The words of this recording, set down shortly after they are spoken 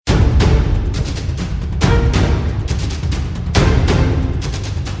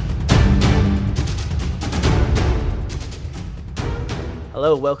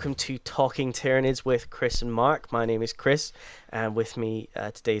Hello, welcome to Talking Tyranids with Chris and Mark. My name is Chris, and with me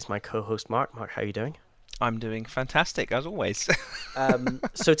today is my co-host Mark. Mark, how are you doing? I'm doing fantastic as always.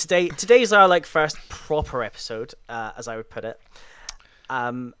 So today's our first proper episode, as I would put it.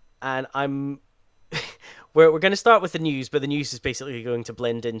 And I'm we're going to start with the news, but the news is basically going to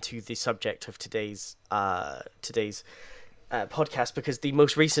blend into the subject of today's podcast, because the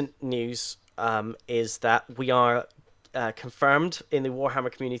most recent news is that we are confirmed in the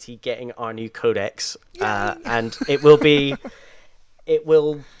Warhammer community getting our new Codex, and it will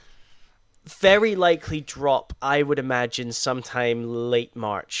very likely drop, I would imagine, sometime late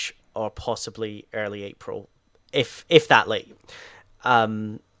March or possibly early April, if that late.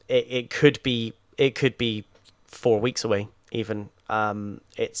 It could be 4 weeks away even.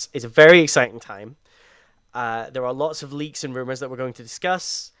 It's a very exciting time. There are lots of leaks and rumors that we're going to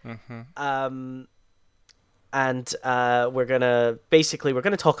discuss. And we're gonna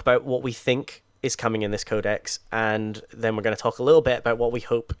talk about what we think is coming in this codex, and then we're going to talk a little bit about what we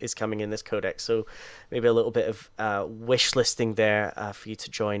hope is coming in this codex. So maybe a little bit of wish listing there for you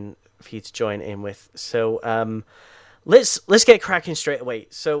to join in with. So let's get cracking straight away.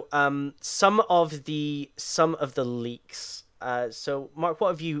 So some of the leaks. So Mark, what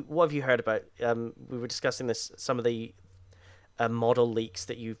have you heard about? We were discussing this. Some of the model leaks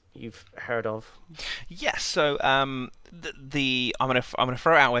that you've heard of. Yes, so I'm gonna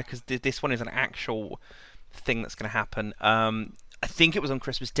throw it out there because this one is an actual thing that's gonna happen. I think it was on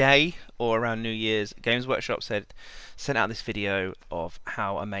Christmas Day or around New Year's. Games Workshop sent out this video of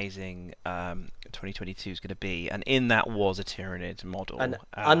how amazing 2022 is going to be, and in that was a Tyranid model, an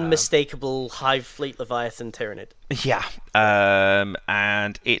unmistakable Hive Fleet Leviathan Tyranid. Yeah,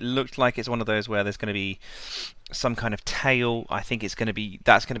 and it looked like it's one of those where there's going to be some kind of tail. I think that's going to be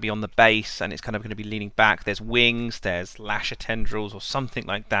on the base, and it's kind of going to be leaning back. There's wings, there's lasher tendrils or something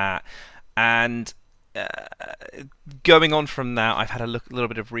like that, and going on from that, I've had a little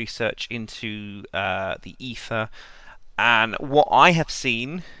bit of research into the ether, and what I have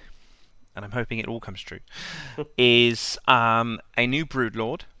seen, and I'm hoping it all comes true, is a new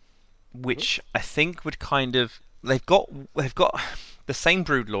Broodlord, which I think would kind of they've got the same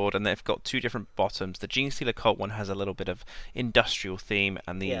Broodlord, and they've got two different bottoms. The Genestealer Cult one has a little bit of industrial theme,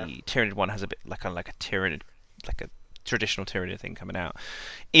 and the Tyranid one has a bit like a Tyranid, like a traditional Tyranid thing coming out.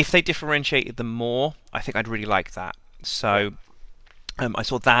 If they differentiated them more, I think I'd really like that. So I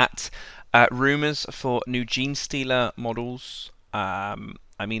saw that. Rumours for new Genestealer models. I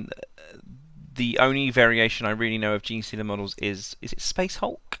mean, the only variation I really know of Genestealer models is it Space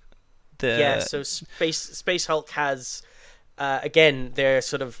Hulk? So Space Hulk has again, they're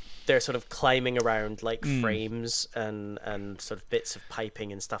sort of climbing around like frames and sort of bits of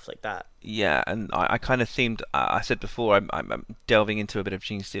piping and stuff like that. Yeah, and I kind of themed. I said before, I'm delving into a bit of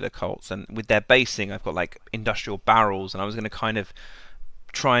Genestealer cults, and with their basing, I've got like industrial barrels, and I was going to kind of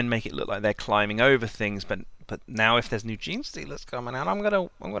try and make it look like they're climbing over things, but now if there's new Genestealers coming out, I'm gonna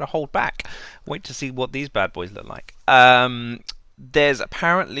hold back, wait to see what these bad boys look like. There's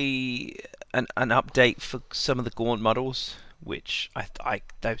apparently an update for some of the Gaunt models, which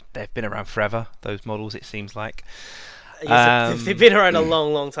they've been around forever. Those models, it seems like. They've been around a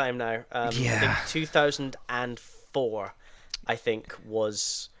long time now. Yeah. I think 2004,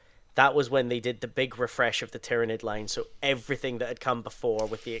 that was when they did the big refresh of the Tyranid line. So everything that had come before,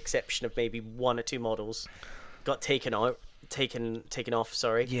 with the exception of maybe one or two models, got taken off.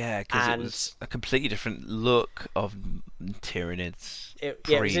 Yeah, because it was a completely different look of Tyranids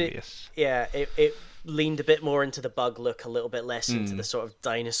previous. It leaned a bit more into the bug look, a little bit less into the sort of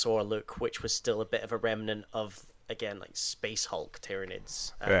dinosaur look, which was still a bit of a remnant of, again, like Space Hulk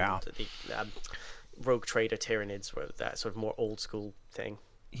Tyranids. The Rogue Trader Tyranids were that sort of more old school thing.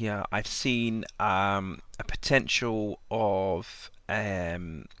 Yeah, I've seen a potential of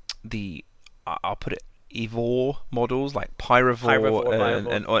I'll put it, Evor models like Pyrovore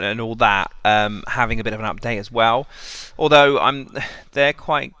and all that, having a bit of an update as well. Although they're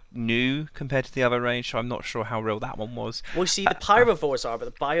quite new compared to the other range, so I'm not sure how real that one was. Well, see, the Pyrovores are, but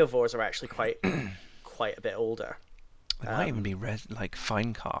the Biovores are actually quite a bit older. They might even be like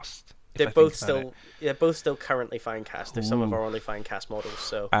Finecast. They're both still currently Finecast. They're some of our only Finecast models,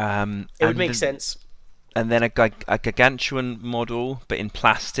 so it would make sense. And then a gargantuan model, but in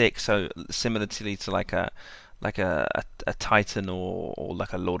plastic, so similar to like a Titan or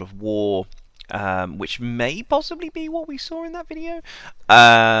like a Lord of War, which may possibly be what we saw in that video.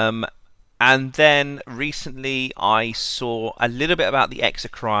 And then recently I saw a little bit about the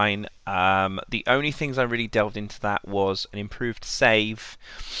Exocrine. The only things I really delved into that was an improved save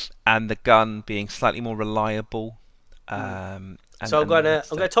and the gun being slightly more reliable. So I'm gonna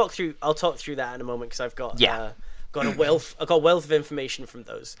talk through. I'll talk through that in a moment because I've got got a wealth of information from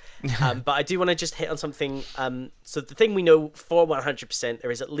those. But I do want to just hit on something. So the thing we know for 100%,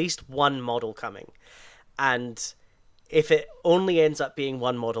 there is at least one model coming, and if it only ends up being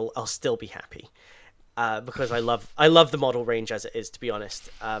one model, I'll still be happy because I love the model range as it is, to be honest.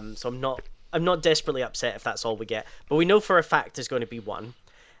 So I'm not desperately upset if that's all we get. But we know for a fact there's going to be one.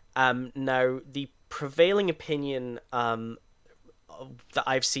 Now the prevailing opinion that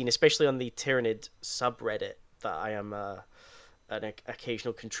I've seen, especially on the Tyranid subreddit that I am an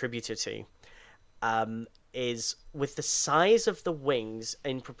occasional contributor to, is with the size of the wings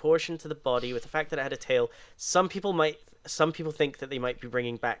in proportion to the body, with the fact that it had a tail, some people think that they might be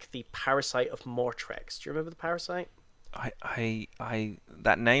bringing back the parasite of Mortrex. Do you remember the parasite? I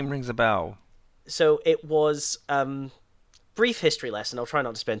that name rings a bell. So it was brief history lesson. I'll try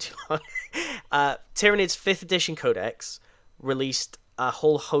not to spend too long. Tyranid's 5th edition Codex released a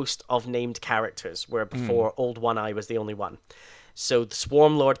whole host of named characters, where before Old One Eye was the only one. So the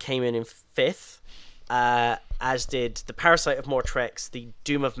Swarm Lord came in 5th, as did the Parasite of Mortrex, the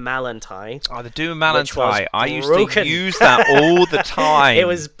Doom of Malantai. Oh, the Doom of Malantai. I used to use that all the time. It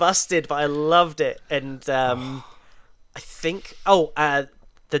was busted, but I loved it. And I think...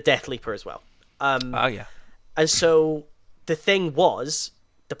 the Death Leaper as well. Yeah. And so the thing was,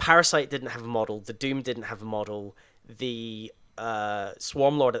 the Parasite didn't have a model, the Doom didn't have a model, the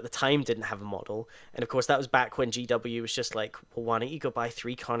Swarm Lord at the time didn't have a model, and of course that was back when GW was just like, well, why don't you go buy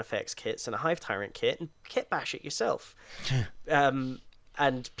 3 Carnifex kits and a Hive Tyrant kit and kit bash it yourself?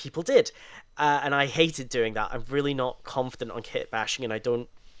 And people did, and I hated doing that. I'm really not confident on kit bashing, and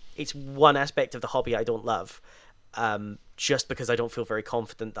it's one aspect of the hobby I don't love, just because I don't feel very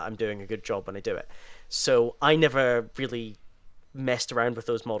confident that I'm doing a good job when I do it. So I never really messed around with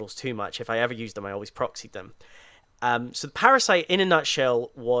those models too much. If I ever used them, I always proxied them. So the Parasite, in a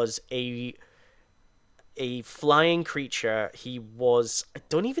nutshell, was a flying creature. He was... I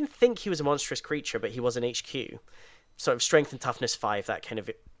don't even think he was a monstrous creature, but he was an HQ. Sort of strength and toughness 5, that kind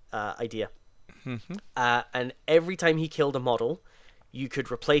of idea. Mm-hmm. And every time he killed a model, you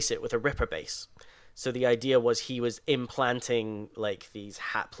could replace it with a Ripper base. So the idea was he was implanting like these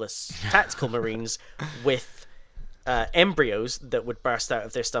hapless tactical marines with... embryos that would burst out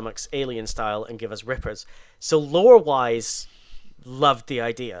of their stomachs alien style and give us rippers. So lore-wise, loved the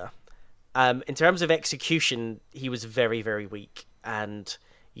idea. In terms of execution, he was very, very weak, and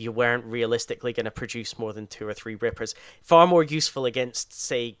you weren't realistically going to produce more than 2 or 3 rippers. Far more useful against,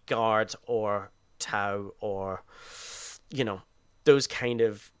 say, Guard or Tau or, those kind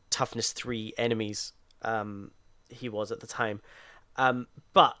of toughness 3 enemies he was at the time.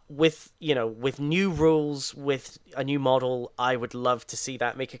 But with new rules, with a new model, I would love to see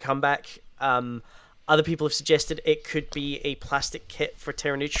that make a comeback. Other people have suggested it could be a plastic kit for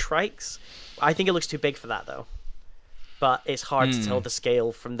Tyranid Shrikes. I think it looks too big for that, though. But it's hard to tell the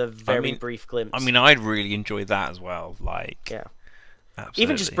scale from the very brief glimpse. I mean, I'd really enjoy that as well. Yeah. Absolutely.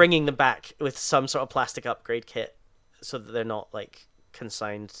 Even just bringing them back with some sort of plastic upgrade kit so that they're not,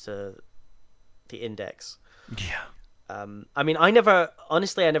 consigned to the index. Yeah. I mean, I never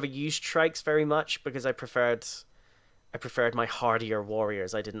used Shrikes very much because I preferred my hardier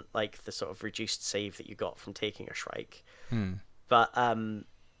warriors. I didn't like the sort of reduced save that you got from taking a Shrike. But I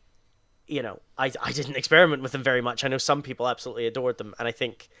didn't experiment with them very much. I know some people absolutely adored them, and I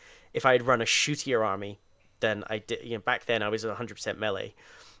think if I had run a shootier army, then I did. Back then I was 100% melee.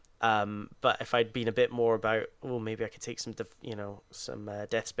 But if I'd been a bit more about, maybe I could take some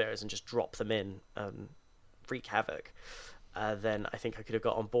Death Spears and just drop them in. Wreak havoc, then I think I could have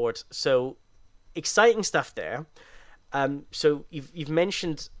got on board. So exciting stuff there. So you've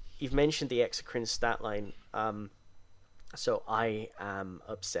mentioned the Exocrine stat line. So I am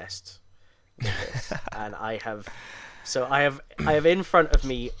obsessed with this, and I have in front of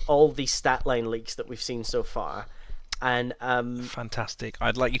me all the stat line leaks that we've seen so far, and fantastic.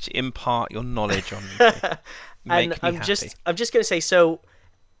 I'd like you to impart your knowledge on me. And I'm just going to say so.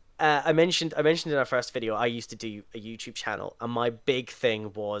 I mentioned in our first video, I used to do a YouTube channel, and my big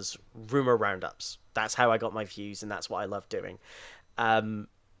thing was rumor roundups. That's how I got my views, and that's what I love doing. And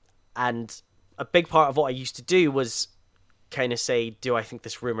a big part of what I used to do was kind of say, do I think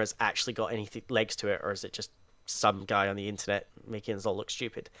this rumor has actually got any legs to it, or is it just some guy on the internet making us all look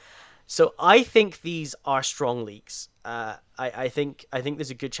stupid? So I think these are strong leaks. I think there's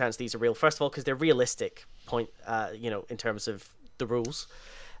a good chance these are real. First of all, because they're realistic in terms of the rules.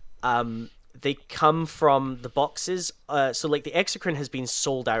 They come from the boxes. So the Exocrine has been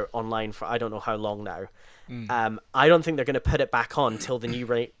sold out online for I don't know how long now. I don't think they're going to put it back on till the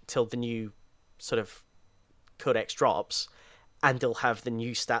new sort of Codex drops. and they'll have the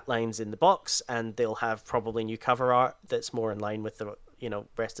new stat lines in the box, and they'll have probably new cover art that's more in line with the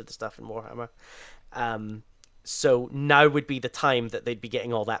rest of the stuff in Warhammer. So now would be the time that they'd be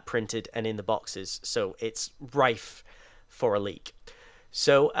getting all that printed and in the boxes. So it's rife for a leak.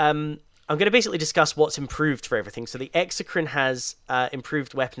 So I'm going to basically discuss what's improved for everything. So the Exocrine has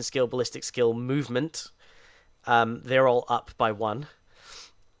improved weapon skill, ballistic skill, movement. They're all up by 1.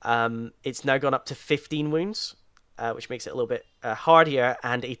 It's now gone up to 15 wounds, which makes it a little bit hardier,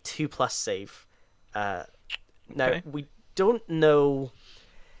 and a 2+ save. Now, we don't know...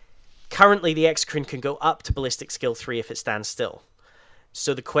 Currently, the Exocrine can go up to ballistic skill 3 if it stands still.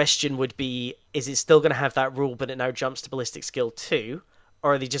 So the question would be, is it still going to have that rule, but it now jumps to ballistic skill 2?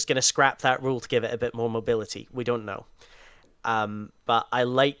 Or are they just going to scrap that rule to give it a bit more mobility? We don't know. But I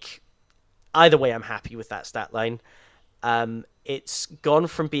like... Either way, I'm happy with that stat line. It's gone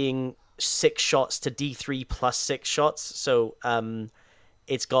from being 6 shots to D3 plus 6 shots. So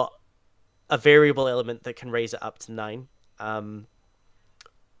it's got a variable element that can raise it up to 9.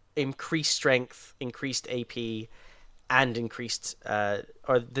 Increased strength, increased AP, and increased...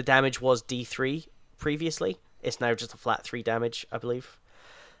 or the damage was D3 previously. It's now just a flat 3 damage, I believe.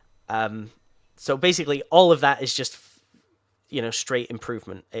 So basically, all of that is just, straight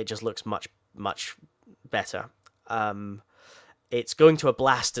improvement. It just looks much, much better. It's going to a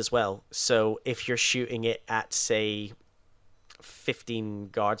blast as well. So if you're shooting it at, say,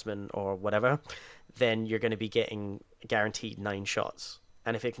 15 guardsmen or whatever, then you're going to be getting guaranteed 9 shots.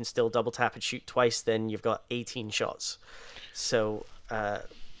 And if it can still double tap and shoot twice, then you've got 18 shots. So,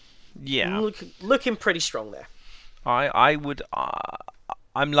 looking pretty strong there. I would.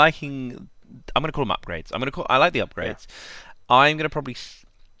 I'm liking. I'm going to call them upgrades. I like the upgrades. Yeah. I'm going to probably.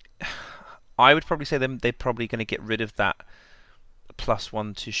 I would probably say they're probably going to get rid of that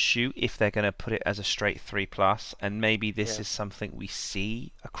 +1 to shoot if they're going to put it as a straight 3+, and maybe this is something we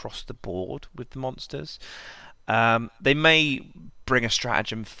see across the board with the monsters. They may bring a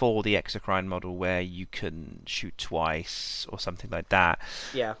stratagem for the Exocrine model where you can shoot twice or something like that.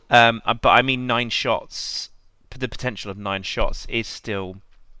 Yeah. But I mean, 9 shots. The potential of 9 shots is still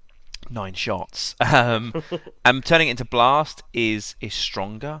 9 shots. And turning it into blast is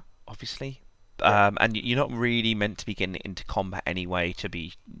stronger, obviously. And you're not really meant to be getting into combat anyway to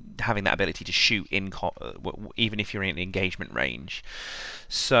be having that ability to shoot even if you're in engagement range.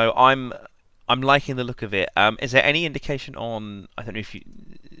 So I'm liking the look of it. Is there any indication on... I don't know if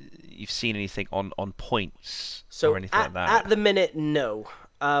you've seen anything on points or anything like that? At the minute, no.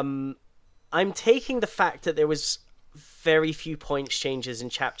 I'm taking the fact that there was very few points changes in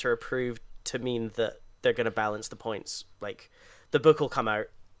chapter approved to mean that they're going to balance the points. Like, the book will come out,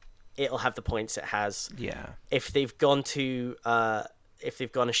 it'll have the points it has. Yeah. If they've gone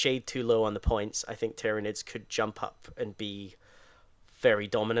a shade too low on the points, I think Tyranids could jump up and be very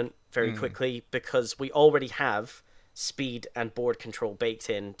dominant very quickly, because we already have speed and board control baked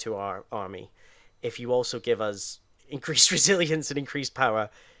in to our army. If you also give us increased resilience and increased power,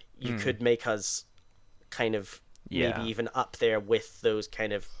 you could make us kind of maybe even up there with those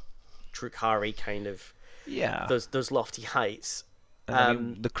kind of Drukhari kind of those lofty heights. And I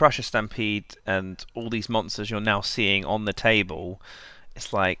mean, the Crusher Stampede and all these monsters you're now seeing on the table,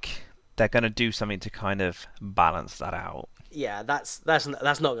 it's like they're going to do something to kind of balance that out. Yeah, that's not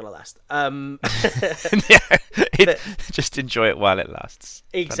going to last. Just enjoy it while it lasts.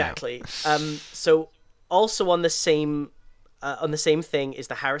 Exactly. So also on the same thing is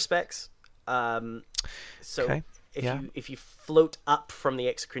the Haruspex. If you float up from the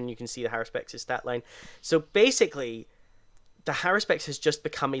Exocrine, you can see the Haruspex's stat line. So basically, the Haruspex has just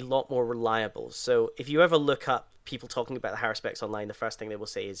become a lot more reliable. So if you ever look up people talking about the Haruspex online, the first thing they will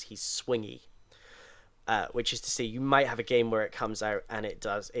say is he's swingy. Which is to say, you might have a game where it comes out and it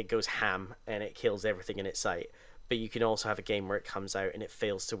goes ham and it kills everything in its sight. But you can also have a game where it comes out and it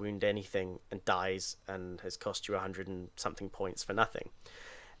fails to wound anything and dies and has cost you 100 and something points for nothing.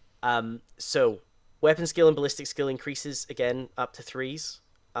 So weapon skill and ballistic skill increases again up to 3s.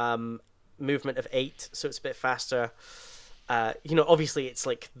 Movement of 8, so it's a bit faster. Obviously it's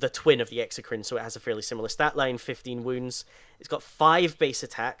like the twin of the Exocrine, so it has a fairly similar stat line, 15 wounds. It's got 5 base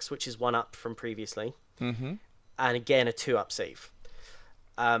attacks, which is 1 up from previously. Mm-hmm. And again, a 2-up save.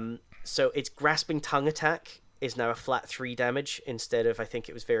 So its grasping tongue attack is now a flat 3 damage instead of, I think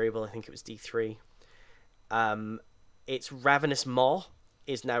it was variable, I think it was D3. Its ravenous maw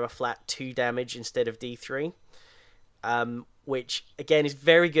is now a flat 2 damage instead of D3. Which, again, is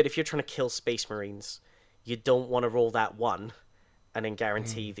very good if you're trying to kill Space Marines. You don't want to roll that 1 and then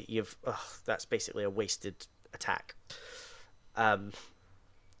guarantee that that's basically a wasted attack.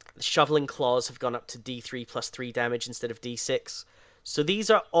 Shoveling Claws have gone up to D3 plus 3 damage instead of D6. So these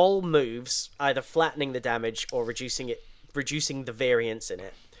are all moves either flattening the damage or reducing the variance in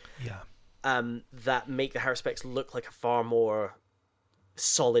it. Yeah. That make the Haruspex look like a far more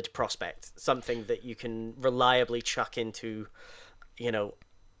solid prospect, something that you can reliably chuck into.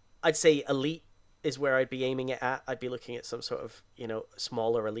 I'd say elite is where I'd be aiming it at. I'd be looking at some sort of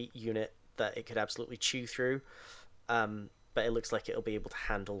smaller elite unit that it could absolutely chew through. But it looks like it'll be able to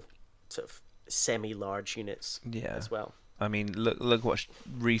handle sort of semi-large units as well. I mean, look what's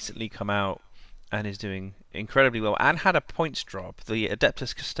recently come out and is doing incredibly well, and had a points drop, the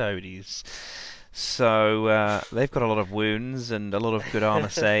Adeptus Custodes. So they've got a lot of wounds and a lot of good armor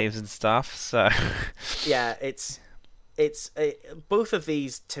saves and stuff. So yeah, it's both of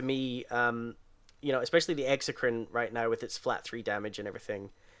these to me, especially the Exocrine right now with its flat 3 damage and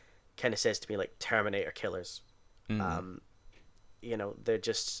everything, kind of says to me like Terminator killers.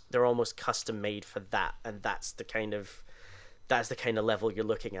 They're almost custom made for that, and that's the kind of level you're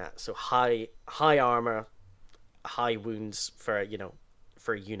looking at. So high armor, high wounds for a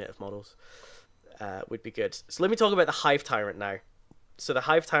unit of models would be good. So let me talk about the Hive Tyrant now. So the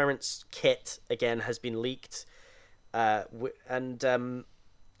Hive Tyrant's kit again has been leaked, and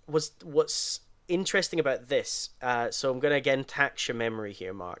what's interesting about this. So I'm going to again tax your memory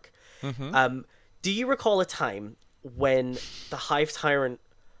here, Mark. Do you recall a time when the Hive Tyrant...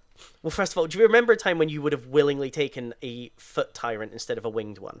 Well, first of all, do you remember a time when you would have willingly taken a foot tyrant instead of a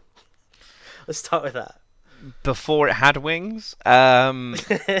winged one? Let's start with that. Before it had wings, when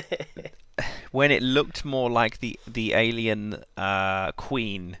it looked more like the alien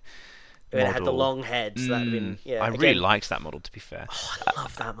queen When it model. had the long heads. That'd been, I really liked that model, to be fair. Oh, I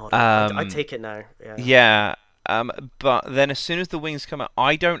love that model. I'd take it now. Yeah. But then as soon as the wings come out,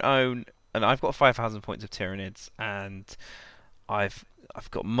 I don't own... And I've got 5,000 points of Tyranids, and I've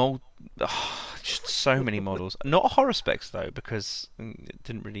got just so many models. Not Haruspex though, because it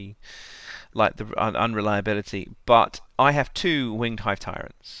didn't really like the unreliability. But I have 2 winged Hive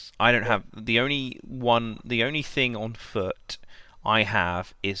Tyrants. I don't have the only thing on foot I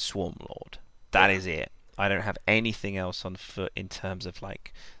have is Swarm Lord. That is it. I don't have anything else on foot in terms of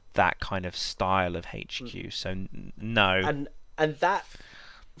like that kind of style of HQ. So no. And that,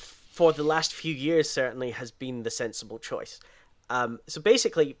 for the last few years, certainly has been the sensible choice. So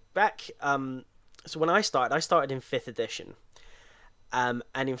basically, so when I started in 5th edition. And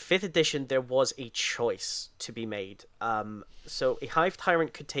in 5th edition, there was a choice to be made. So a Hive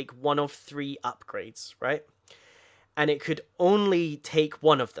Tyrant could take one of 3 upgrades, right? And it could only take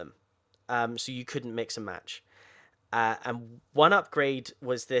one of them. So you couldn't mix and match. And one upgrade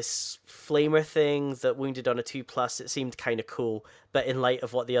was this flamer thing that wounded on a 2+. It seemed kind of cool, but in light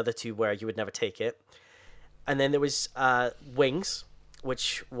of what the other 2 were, you would never take it. And then there was wings,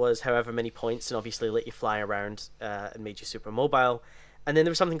 which was however many points, and obviously let you fly around and made you super mobile. And then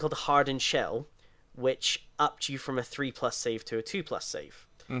there was something called the hardened shell, which upped you from a 3+ save to a 2+ save.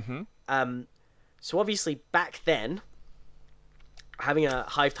 So obviously back then, having a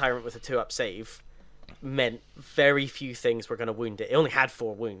Hive Tyrant with a 2-up save meant very few things were going to wound it. It only had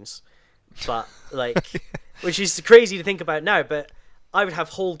 4 wounds, but which is crazy to think about now. But I would have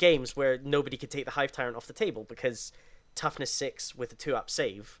whole games where nobody could take the Hive Tyrant off the table because toughness 6 with a 2-up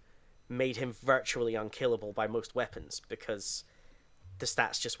save made him virtually unkillable by most weapons because the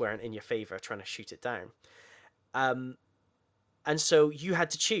stats just weren't in your favor trying to shoot it down. And so you had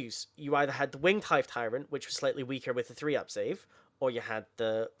to choose. You either had the Winged Hive Tyrant, which was slightly weaker with a 3-up save, or you had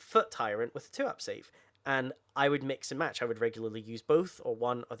the Foot Tyrant with a 2-up save. And I would mix and match. I would regularly use both, or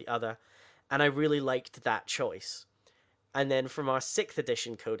one or the other. And I really liked that choice. And then from our 6th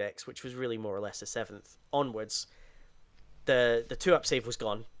edition Codex, which was really more or less a 7th onwards, the 2-up save was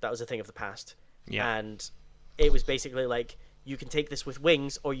gone. That was a thing of the past. Yeah. And it was basically like, you can take this with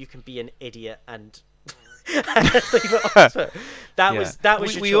wings, or you can be an idiot and leave it on. So that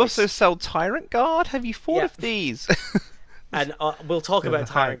was your we choice. also sell Tyrant Guard. Have you thought of these? And we'll talk about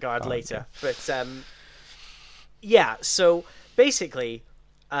Tyrant Guard later. But so basically,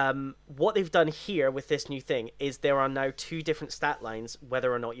 what they've done here with this new thing is there are now 2 different stat lines,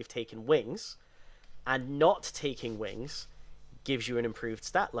 whether or not you've taken wings, and not taking wings gives you an improved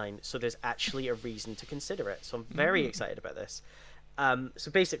stat line. So there's actually a reason to consider it. So I'm very excited about this.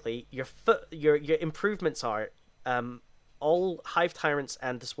 So basically, your improvements are all Hive Tyrants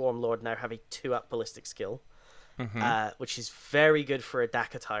and the Swarm Lord now have a 2-up ballistic skill, which is very good for a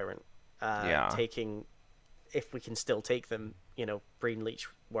Daka Tyrant. Taking, if we can still take them, Brain Leech,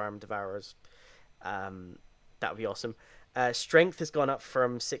 Worm Devourers, that would be awesome. Strength has gone up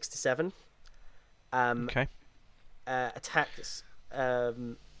from 6 to 7. Okay. Attacks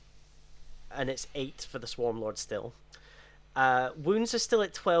and it's 8 for the Swarm Lord still. Wounds are still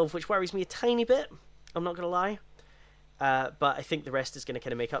at 12, which worries me a tiny bit. I'm not gonna lie, but I think the rest is gonna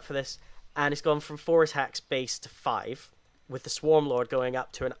kind of make up for this. And it's gone from 4 attacks base to 5, with the Swarm Lord going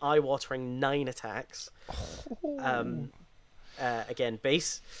up to an eye-watering 9 attacks. Again,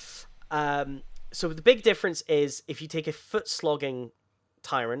 base. So the big difference is if you take a foot-slogging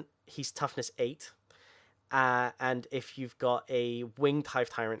Tyrant, he's toughness 8. And if you've got a winged Hive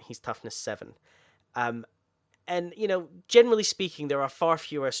Tyrant, he's toughness 7. And, you know, generally speaking, there are far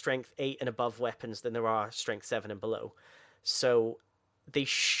fewer strength 8 and above weapons than there are strength 7 and below. So they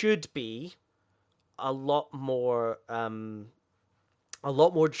should be a lot more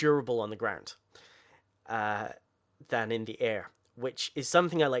durable on the ground than in the air, which is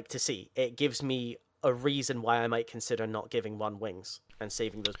something I like to see. It gives me a reason why I might consider not giving one wings and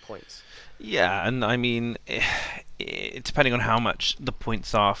saving those points. Yeah, and I mean, depending on how much the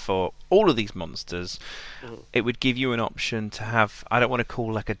points are for all of these monsters, it would give you an option to have, I don't want to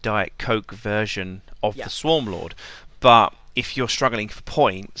call like a Diet Coke version of the Swarm Lord, but if you're struggling for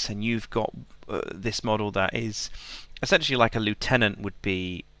points and you've got this model that is essentially like a lieutenant would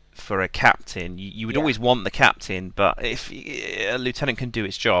be for a captain, you would always want the captain, but if a lieutenant can do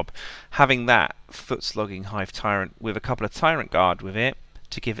its job, having that foot-slogging Hive Tyrant with a couple of Tyrant Guard with it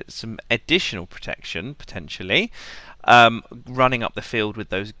to give it some additional protection, potentially, running up the field with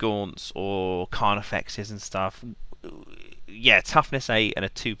those gaunts or Carnifexes and stuff, toughness 8 and a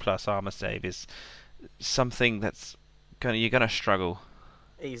 2+ armor save is something that's you're gonna struggle.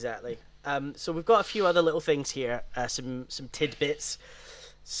 Exactly. So we've got a few other little things here, some tidbits.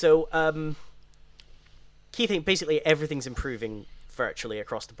 So, key thing, basically everything's improving virtually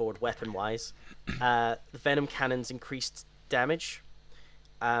across the board weapon-wise. The Venom Cannon's increased damage,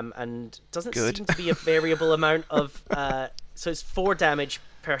 and doesn't seem to be a variable amount of... so it's 4 damage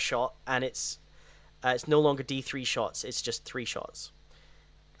per shot, and it's no longer D3 shots, it's just 3 shots,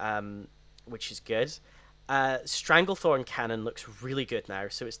 which is good. Stranglethorn Cannon looks really good now,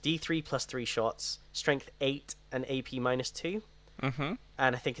 so it's D3 plus 3 shots, strength 8 and AP minus 2.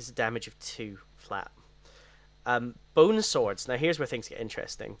 And I think it's a damage of 2 flat. Bone Swords. Now here's where things get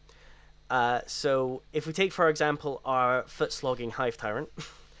interesting. So if we take, for example, our foot-slogging Hive Tyrant,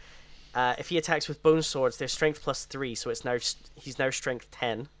 if he attacks with Bone Swords, their strength plus 3, so he's now strength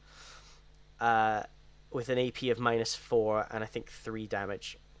 10, with an AP of minus 4 and I think 3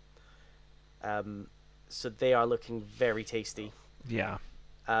 damage. So they are looking very tasty. Yeah.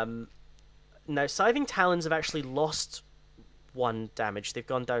 Now Scything Talons have actually lost 1 damage. They've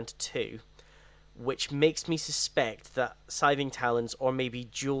gone down to 2, which makes me suspect that Scything Talons, or maybe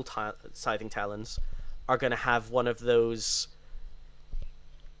dual Scything Talons, are going to have one of those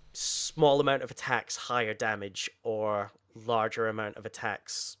small amount of attacks, higher damage, or larger amount of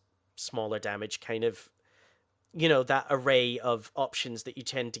attacks, smaller damage, kind of, you know, that array of options that you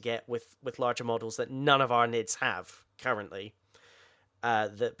tend to get with larger models that none of our NIDs have currently,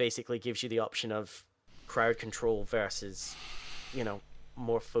 that basically gives you the option of crowd control versus, you know,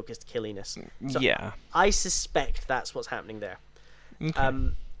 more focused killiness. So yeah, I suspect that's what's happening there. Okay.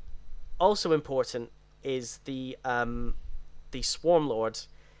 Also important is the Swarm Lord.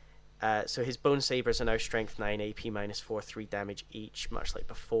 So his Bone Sabers are now strength 9, AP minus 4, 3 damage each, much like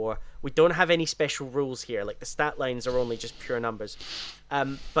before. We don't have any special rules here, like the stat lines are only just pure numbers.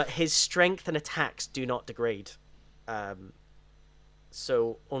 But his strength and attacks do not degrade.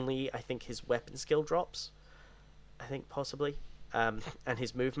 So only, I think, his weapon skill drops. I think, possibly. And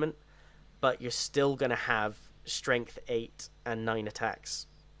his movement. But you're still going to have strength 8 and 9 attacks,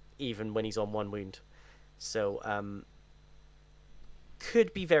 even when he's on 1 wound. So,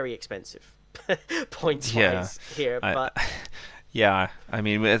 could be very expensive, points-wise here, but... Yeah, I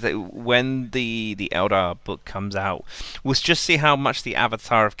mean, when the Eldar book comes out, we'll just see how much the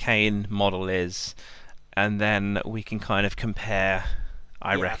Avatar of Cain model is, and then we can kind of compare,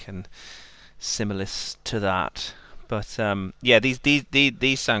 I reckon, similar to that. But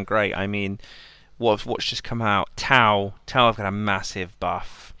these sound great. I mean, what's just come out? Tau have got a massive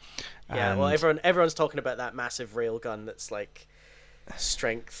buff. Yeah, well, everyone's talking about that massive railgun that's like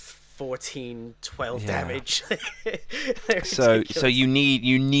strength 14, 12 damage. so you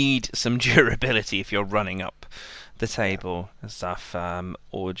need some durability if you're running up the table and stuff,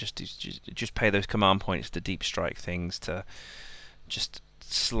 or just pay those command points to deep strike things to just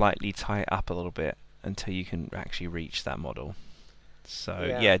slightly tie it up a little bit until you can actually reach that model.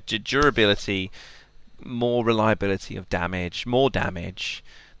 So durability, more reliability of damage, more damage.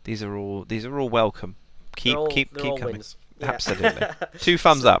 These are all welcome. Keep coming. Wins. Yeah. Absolutely. 2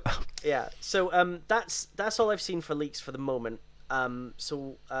 thumbs up. Yeah. So that's all I've seen for leaks for the moment.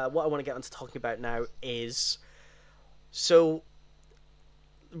 What I want to get onto talking about now is so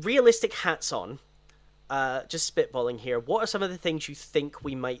realistic hats on. Just spitballing here. What are some of the things you think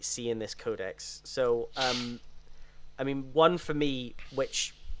we might see in this codex? So, I mean, one for me,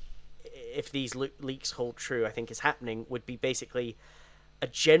 which, if these leaks hold true, I think is happening, would be basically a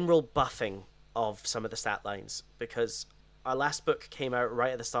general buffing of some of the stat lines, because our last book came out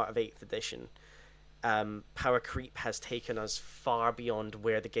right at the start of 8th edition. Power creep has taken us far beyond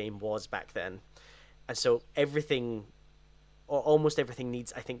where the game was back then, and so everything, or almost everything,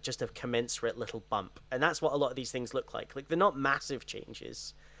 needs, I think, just a commensurate little bump, and that's what a lot of these things look like. Like, they're not massive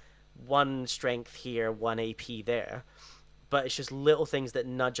changes, one strength here, one AP there, but it's just little things that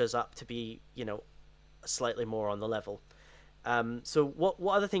nudge us up to be, slightly more on the level. So what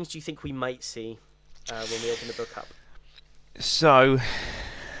other things do you think we might see when we open the book up? So,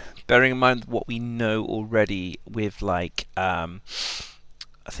 bearing in mind what we know already with, like, I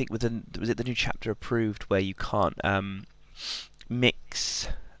think was it the new chapter approved where you can't mix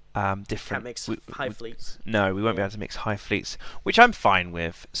different... Can't mix high fleets. No, we won't be able to mix high fleets, which I'm fine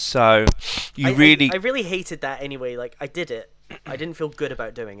with. So, I really hated that anyway. Like, I did it. I didn't feel good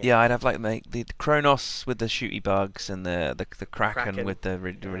about doing it. Yeah, I'd have, like, the Kronos with the shooty bugs and the Kraken with the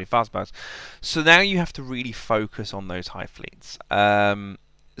really fast bugs. So now you have to really focus on those high fleets.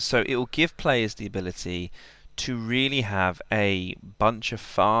 So it will give players the ability to really have a bunch of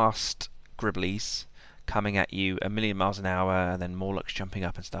fast Gribblies coming at you a million miles an hour, and then Morlocks jumping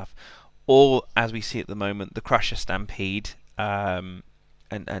up and stuff. Or, as we see at the moment, the Crusher Stampede and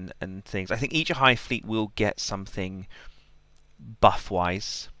things. I think each high fleet will get something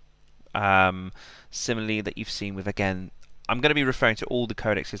buff-wise, similarly that you've seen with, again, I'm going to be referring to all the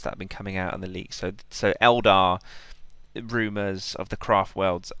codexes that have been coming out in the leak. So Eldar, Rumours of the Craft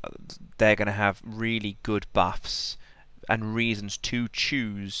Worlds, they're going to have really good buffs and reasons to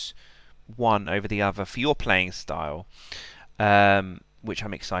choose one over the other for your playing style, which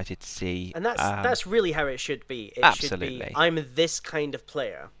I'm excited to see. And that's really how it should be. It absolutely. Should be, I'm this kind of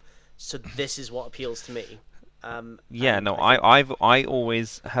player, so this is what appeals to me. I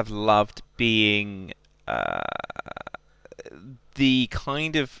always have loved being the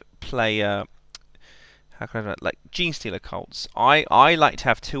kind of player. How can I, like, Gene Stealer cults? I like to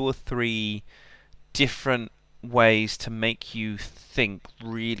have 2 or 3 different ways to make you think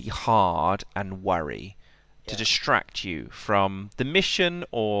really hard and worry, to distract you from the mission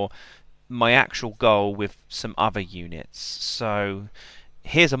or my actual goal with some other units. So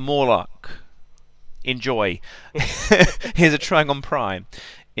here's a Morlock. Enjoy. Here's a Trigon Prime.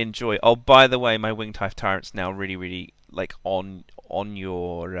 Enjoy. Oh, by the way, my Winged Hive Tyrant's now really, really, like, on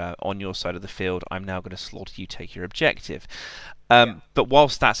your side of the field. I'm now going to slaughter you, take your objective. But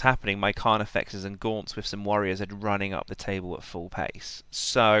whilst that's happening, my Carnifexes and Gaunts with some warriors are running up the table at full pace.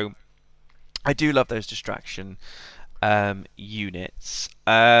 So I do love those distraction units.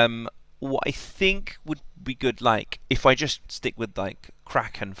 What I think would be good, like, if I just stick with, like,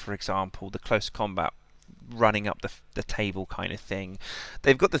 Kraken, for example, the close combat running up the table kind of thing.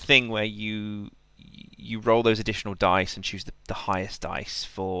 They've got the thing where you roll those additional dice and choose the highest dice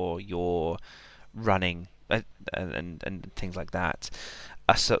for your running and things like that.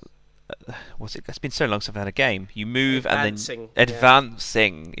 What's it? It's been so long since I've had a game. You move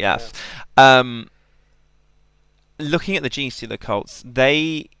advancing. Yes. Looking at the Gene Stealer cults,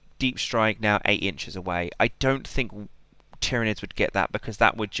 they deep strike now 8 inches away. I don't think Tyranids would get that, because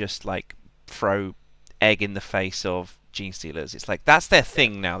that would just, like, throw egg in the face of Gene Stealers. It's like, that's their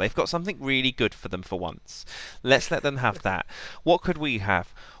thing now. They've got something really good for them for once. Let's let them have that. What could we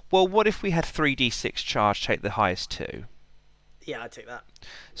have? Well, what if we had 3d6 charge take the highest 2? Yeah, I'd take that.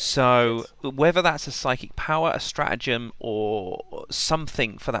 So whether that's a psychic power, a stratagem, or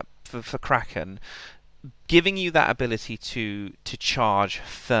something for that for Kraken, giving you that ability to charge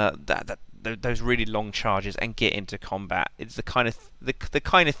for those really long charges and get into combat, it's the kind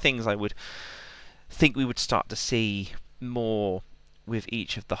of things I would think we would start to see more with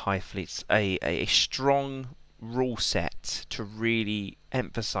each of the high fleets. A strong rule set to really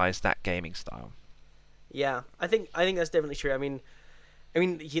emphasize that gaming style. Yeah, I think that's definitely true. I mean,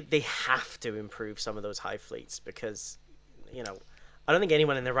 they have to improve some of those high fleets, because, I don't think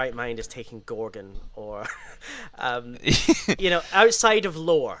anyone in their right mind is taking Gorgon or, outside of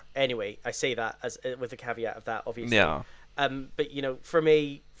lore. Anyway, I say that as with the caveat of that, obviously. Yeah. But from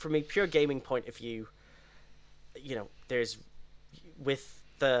a pure gaming point of view, there's, with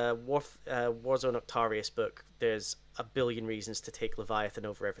the Warzone Octarius book, there's a billion reasons to take Leviathan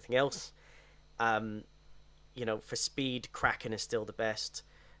over everything else. For speed, Kraken is still the best.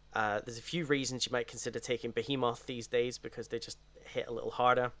 There's a few reasons you might consider taking Behemoth these days because they just hit a little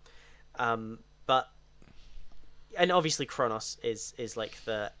harder. But and obviously Kronos is like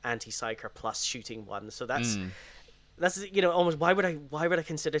the anti-psyker plus shooting one, so that's almost why would I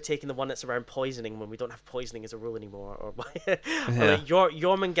consider taking the one that's around poisoning when we don't have poisoning as a rule anymore? Or like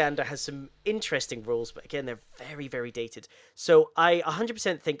Jormungandr has some interesting rules, but again they're very, very dated. So I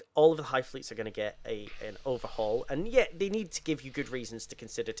 100% think all of the high fleets are going to get an overhaul, and yet they need to give you good reasons to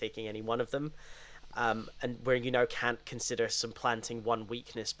consider taking any one of them. And where you now can't consider supplanting one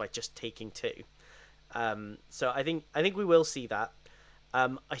weakness by just taking two. So I think we will see that.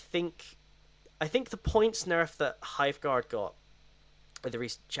 I think the points nerf that Hiveguard got with the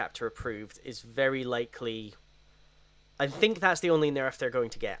recent chapter approved is very likely. I think that's the only nerf they're going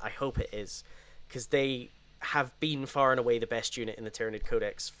to get. I hope it is, because they have been far and away the best unit in the Tyranid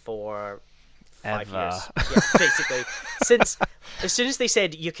Codex for 5 years. Yeah, basically. As soon as they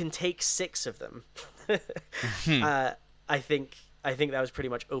said you can take 6 of them, I think that was pretty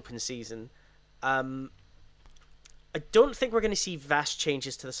much open season. I don't think we're going to see vast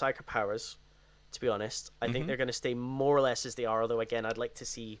changes to the Psyker powers, to be honest. I think they're going to stay more or less as they are, although again I'd like to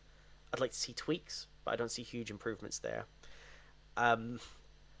see tweaks, but I don't see huge improvements there. And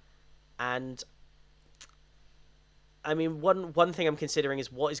I mean one thing I'm considering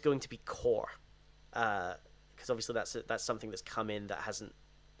is what is going to be core, because obviously that's something that's come in that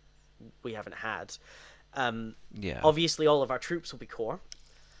we haven't had. Obviously all of our troops will be core.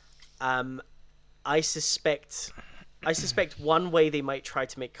 I suspect one way they might try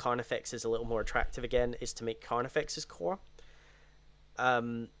to make Carnifexes a little more attractive again is to make Carnifexes core.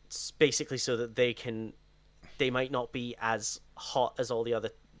 Basically so that they might not be as hot as all the other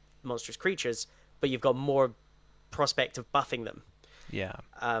monstrous creatures, but you've got more prospect of buffing them. Yeah.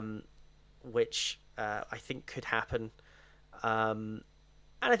 Which I think could happen. And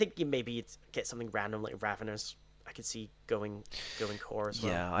I think you'd get something random like Raveners. I could see going core as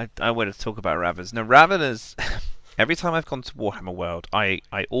well. Yeah, I want to talk about Raveners. Now, Raveners, every time I've gone to Warhammer World, I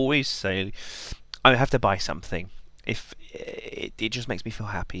always say I have to buy something. If it just makes me feel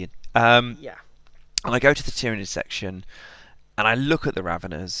happy. And I go to the Tyranid section, and I look at the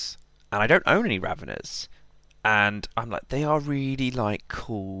Raveners, and I don't own any Raveners. And I'm like, they are really like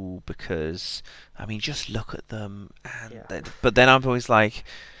cool because, I mean, just look at them. And but then I'm always like,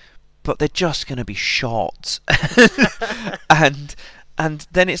 but they're just going to be shot. and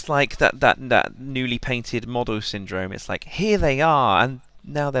then it's like that newly painted model syndrome. It's like, here they are, and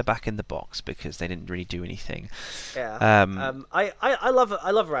now they're back in the box because they didn't really do anything. Yeah. I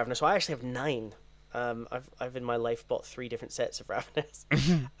love Ravenous. So I actually have 9. I've in my life bought 3 different sets of Ravenous.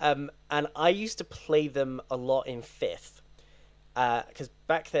 And I used to play them a lot in 5th. Because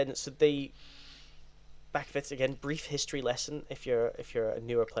back then, back 5th again, brief history lesson if you're a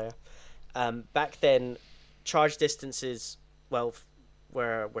newer player. Back then, charge distances,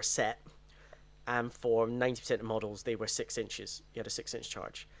 were set. And for 90% of models, they were 6 inches. You had a 6-inch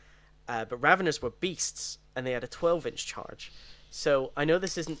charge. But Ravenous were beasts, and they had a 12-inch charge. So I know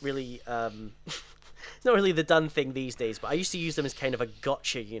this isn't really... it's not really the done thing these days, but I used to use them as kind of a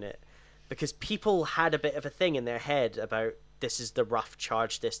gotcha unit. Because people had a bit of a thing in their head about this is the rough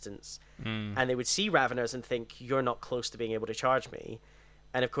charge distance. And they would see Raveners and think, you're not close to being able to charge me.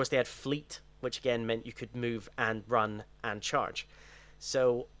 And of course they had fleet, which again meant you could move and run and charge.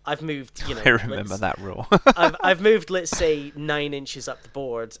 So I've moved, I remember that rule. I've moved, let's say, 9 inches up the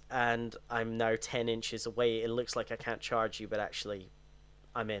board, and I'm now 10 inches away. It looks like I can't charge you, but actually,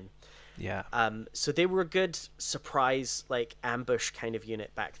 I'm in. Yeah. So they were a good surprise, like ambush kind of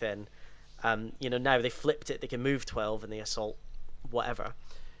unit back then. Now they flipped it. They can move 12 and they assault whatever,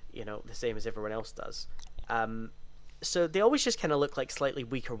 the same as everyone else does. So they always just kind of look like slightly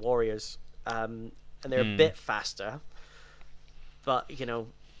weaker warriors, and they're a bit faster. But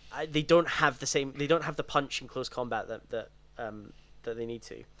they don't have the same. They don't have the punch in close combat that they need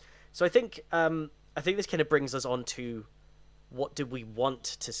to. So I think this kind of brings us on to what do we want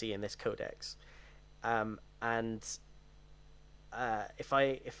to see in this codex, and if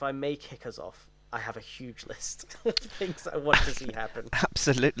I may kick us off, I have a huge list of things that I want to see happen.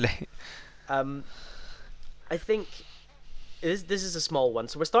 Absolutely. I think this is a small one.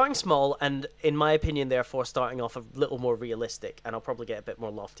 So we're starting small, and in my opinion, therefore, starting off a little more realistic, and I'll probably get a bit more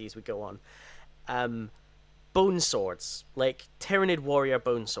lofty as we go on. Bone swords, like Tyranid warrior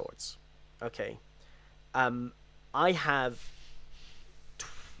bone swords. Okay. I have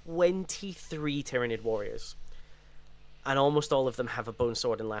 23 Tyranid warriors, and almost all of them have a bone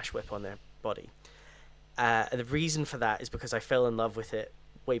sword and lash whip on their body. And the reason for that is because I fell in love with it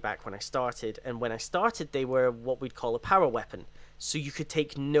way back when I started, and when I started they were what we'd call a power weapon. so you could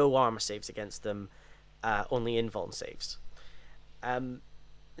take no armor saves against them, only invuln saves.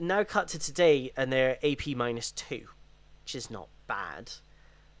 Now cut to today, and they're AP -2, which is not bad,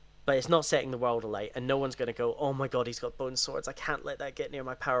 but it's not setting the world alight, and no one's going to go, oh my god, he's got bone swords, I can't let that get near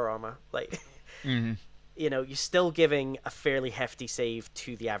my power armor. Like, you're still giving a fairly hefty save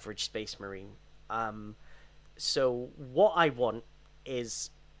to the average Space Marine. So what I want is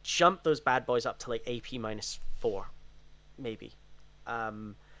jump those bad boys up to like AP -4, maybe.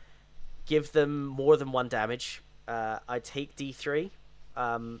 Give them more than 1 damage. I'd take D3,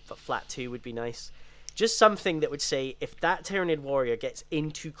 but flat 2 would be nice. Just something that would say, if that Tyranid warrior gets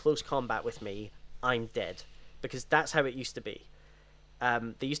into close combat with me, I'm dead. Because that's how it used to be.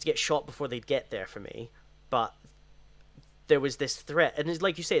 They used to get shot before they'd get there for me, but there was this threat. And it's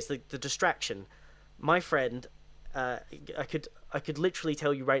like you say, it's the distraction. My friend, I could literally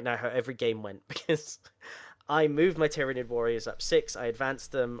tell you right now how every game went, because I moved my Tyranid warriors up 6, I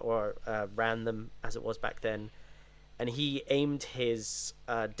advanced them, or ran them, as it was back then, and he aimed his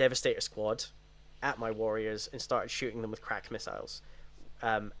Devastator squad at my warriors and started shooting them with crack missiles.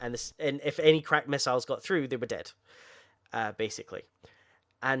 And if any crack missiles got through, they were dead, basically.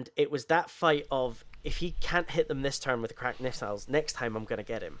 And it was that fight of, if he can't hit them this turn with the crack missiles, next time I'm going to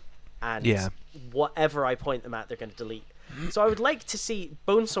get him. And whatever I point them at, they're going to delete. So I would like to see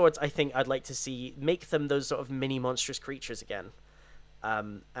bone swords. I think I'd like to see make them those sort of mini monstrous creatures again,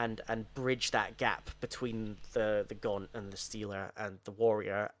 and bridge that gap between the Gaunt and the Stealer and the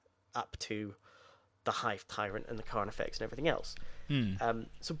Warrior up to the Hive Tyrant and the Carnifex and everything else.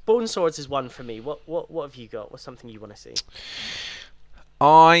 So bone swords is one for me. What have you got? What's something you want to see?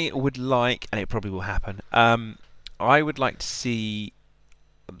 I would like, and it probably will happen. I would like to see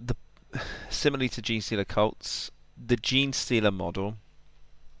similarly to Gene Stealer Cults, the Gene Stealer model,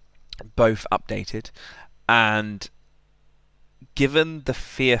 both updated, and given the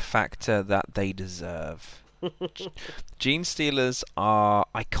fear factor that they deserve. Gene Stealers are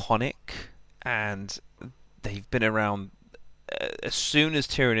iconic, and they've been around. As soon as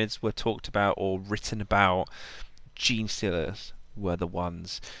Tyranids were talked about or written about, Gene Stealers were the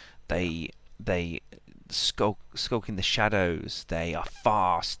ones. They skulk in the shadows. They are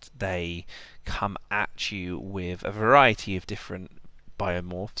fast. They come at you with a variety of different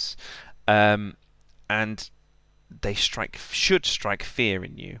biomorphs, and they should strike fear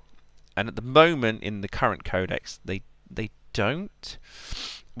in you. And at the moment, in the current Codex, they don't.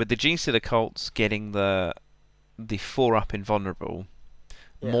 With the Gene Stealer cults getting the 4-up invulnerable,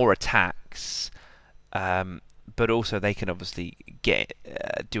 more attacks, but also they can obviously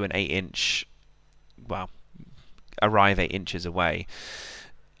do an 8-inch. Well, arrive 8 inches away.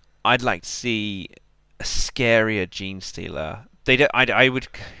 I'd like to see a scarier Gene Stealer. I would,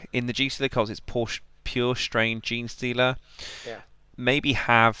 in the Gene Stealer cults, it's pure strain Gene Stealer. Yeah. Maybe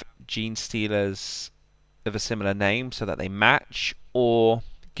have Gene Stealers of a similar name so that they match, or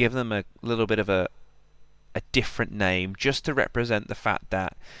give them a little bit of a different name just to represent the fact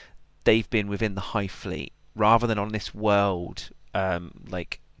that they've been within the Hive Fleet rather than on this world,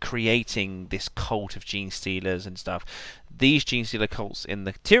 like creating this cult of Gene Stealers and stuff. These Gene Stealer cults in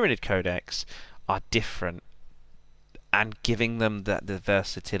the Tyranid Codex are different, and giving them the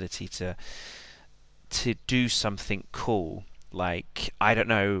versatility to do something cool, like, I don't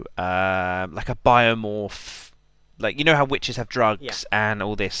know, like a biomorph, like, you know how witches have drugs and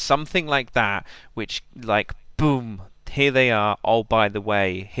all this, something like that, which, like, boom, here they are. Oh, by the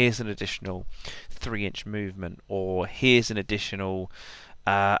way, here's an additional 3-inch movement, or here's an additional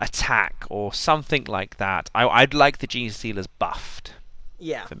attack, or something like that. I'd like the Gene Stealers buffed.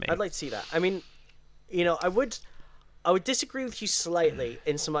 Yeah, for me. I'd like to see that. I mean, I would disagree with you slightly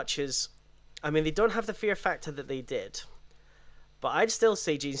in so much as, I mean, they don't have the fear factor that they did, but I'd still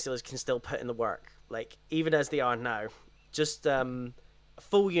say Gene Stealers can still put in the work, like, even as they are now. Just a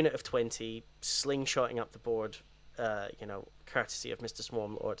full unit of 20, slingshotting up the board, courtesy of Mr.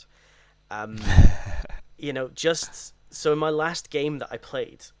 Swarmlord. Just so in my last game that I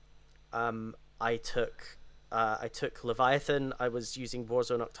played, I took Leviathan. I was using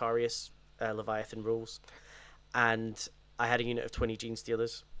Warzone Octarius Leviathan rules, and I had a unit of 20 Gene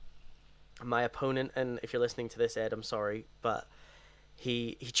Stealers. My opponent, and if you're listening to this, Ed, I'm sorry, but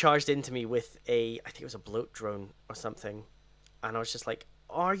he charged into me with I think it was a bloat drone or something, and I was just like,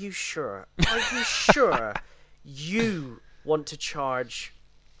 are you sure? Are you sure you want to charge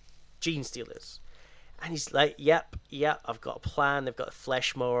Gene Stealers? And he's like, yep, I've got a plan. They've got a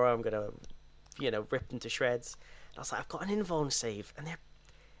flesh mower. I'm going to, rip them to shreds. And I was like, I've got an invuln save. And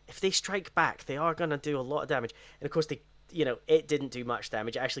if they strike back, they are going to do a lot of damage. And of course, it didn't do much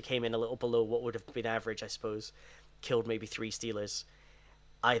damage. It actually came in a little below what would have been average, I suppose. killed maybe 3 Steelers.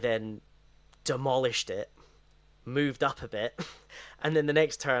 I then demolished it, moved up a bit, and then the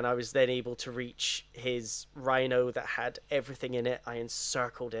next turn I was then able to reach his Rhino that had everything in it. I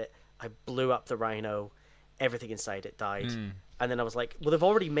encircled it, I blew up the Rhino, everything inside it died. And then I was like, well, they've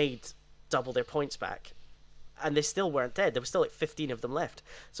already made double their points back, and they still weren't dead. There was still like 15 of them left.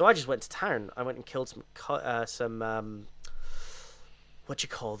 So I just went to town. I went and killed some what do you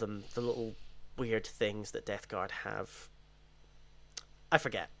call them? The little weird things that Death Guard have. I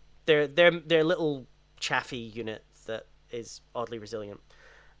forget. They're little chaffy unit that is oddly resilient.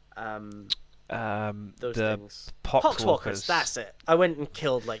 Those things. Poxwalkers. That's it. I went and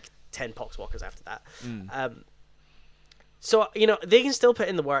killed like 10 Poxwalkers after that. So, you know, they can still put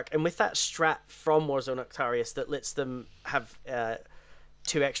in the work, and with that strat from Warzone Octarius that lets them have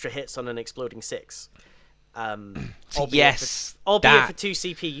 2 extra hits on an exploding 6. Albeit for 2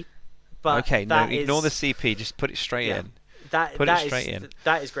 CP. But okay, no, ignore the CP, just put it straight in. That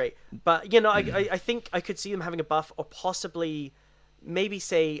is great. But, you know, I think I could see them having a buff, or possibly maybe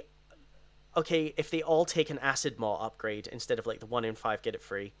say, okay, if they all take an Acid Maw upgrade instead of like the 1 in 5 get it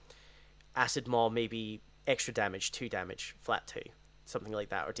free, Acid Maw maybe extra damage, 2 damage, flat 2, something like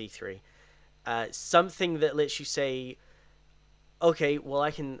that, or D3. Something that lets you say, okay, well,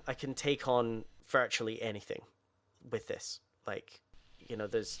 I can take on virtually anything with this. Like, you know,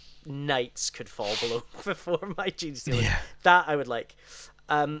 there's knights could fall below before my Gene Stealer. Yeah. That I would like.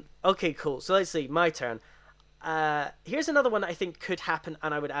 Okay, cool. So let's see, my turn. Here's another one that I think could happen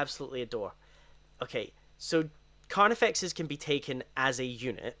and I would absolutely adore. Okay, so Carnifexes can be taken as a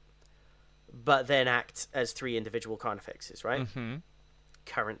unit, but then act as 3 individual Carnifexes, right?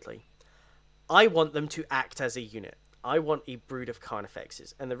 Currently. I want them to act as a unit. I want a brood of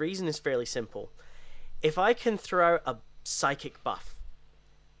Carnifexes, and the reason is fairly simple. If I can throw out a psychic buff,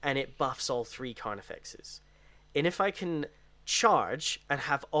 and it buffs all 3 Carnifexes, and if I can charge and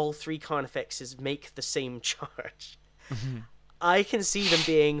have all 3 Carnifexes make the same charge, I can see them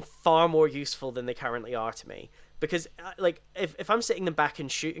being far more useful than they currently are to me. Because, like, if I'm sitting them back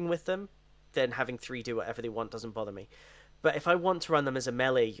and shooting with them, then having 3 do whatever they want doesn't bother me. But if I want to run them as a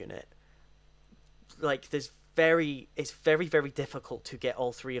melee unit, like, it's very, very difficult to get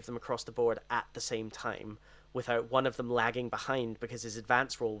all 3 of them across the board at the same time without one of them lagging behind because his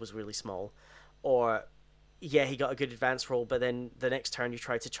advance roll was really small. Or, yeah, he got a good advance roll, but then the next turn you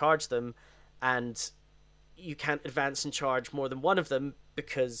try to charge them, and you can't advance and charge more than one of them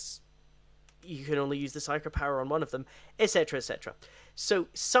because you can only use the Psycho Power on one of them, etc., etc. So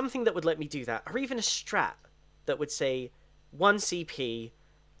something that would let me do that, or even a strat that would say 1 CP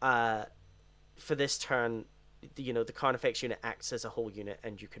for this turn, you know, the Carnifex unit acts as a whole unit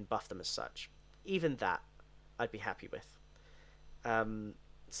and you can buff them as such. Even that, I'd be happy with.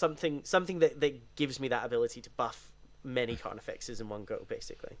 Something that gives me that ability to buff many Carnifexes in one go,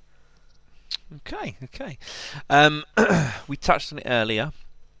 basically. Okay. We touched on it earlier,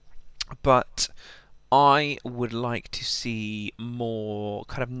 but I would like to see more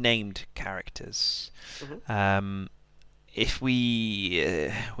kind of named characters. If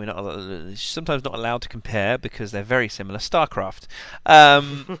we're sometimes not allowed to compare because they're very similar. StarCraft.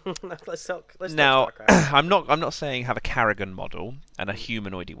 Let's talk now, StarCraft. I'm not saying have a Karrigan model and a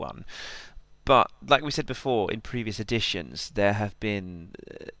humanoidy one, but like we said before in previous editions, there have been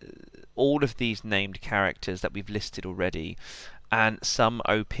all of these named characters that we've listed already, and some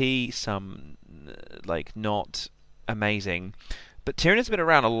OP, some like not amazing. But Tyranids have been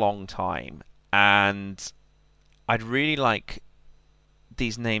around a long time, and I'd really like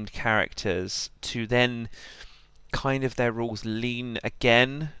these named characters to then kind of their rules lean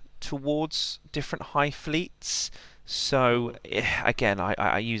again towards different high fleets. So again,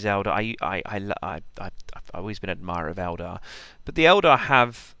 I use Eldar. I've always been an admirer of Eldar, but the Eldar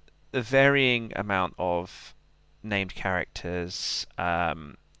have a varying amount of named characters,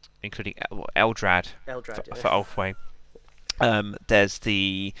 including Eldrad for Ulthwé. There's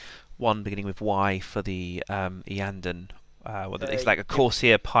the one beginning with Y for the Eandon. It's like a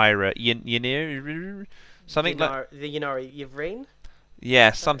Corsair pirate, Ynir, something like the Ynnari Yvrain.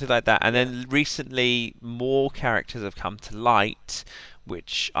 Yeah, something like that. And then recently, more characters have come to light,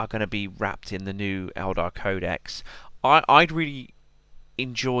 which are going to be wrapped in the new Eldar Codex. I'd really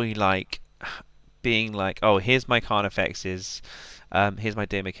enjoy like being like, oh, here's my Carnifexes, here's my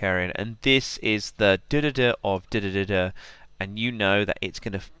Daemocarian, and this is the da-da-da of da-da-da-da, and you know that it's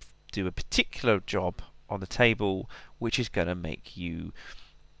going to do a particular job on the table, which is going to make you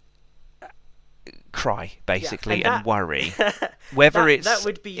cry, basically, and worry. Whether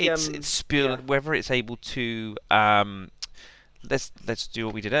whether it's able to let's do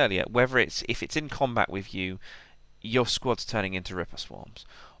what we did earlier. Whether if it's in combat with you, your squad's turning into Ripper Swarms.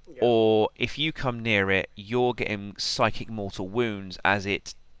 Yeah. Or if you come near it, you're getting psychic mortal wounds as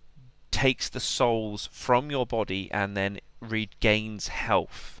it takes the souls from your body and then regains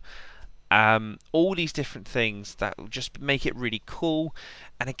health. All these different things that will just make it really cool,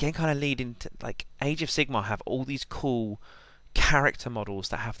 and again kind of lead into like Age of Sigmar have all these cool character models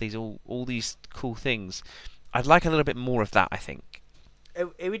that have these all these cool things. I'd like a little bit more of that, I think.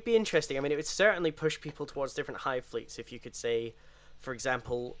 It would be interesting. I mean, it would certainly push people towards different hive fleets if you could say, for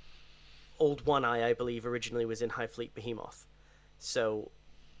example, Old One Eye, I believe, originally was in Hive Fleet Behemoth. So,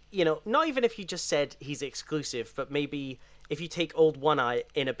 not even if you just said he's exclusive, but maybe if you take Old One Eye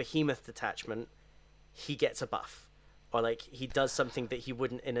in a Behemoth detachment, he gets a buff. Or, like, he does something that he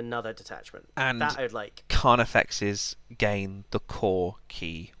wouldn't in another detachment. And that I'd like. Carnifexes gain the core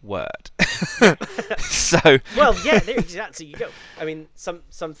key word. So... Well, yeah, there exactly you go. I mean,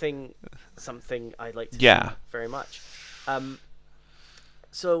 something I'd like to see very much.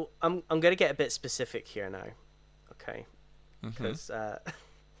 So I'm going to get a bit specific here now, okay? Because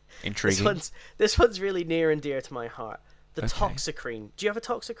intriguing. This one's really near and dear to my heart. The Okay. Toxicrene. Do you have a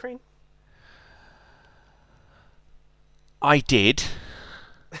Toxicrene? I did.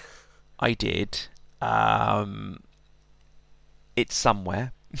 It's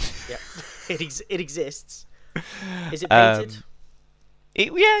somewhere. Yeah, it exists. Is it painted?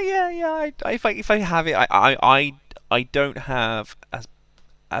 Yeah. If I have it, I don't have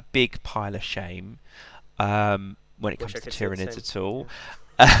a big pile of shame when it comes to Tyranids at all.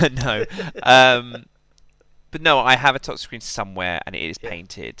 No. But no, I have a touchscreen somewhere and it is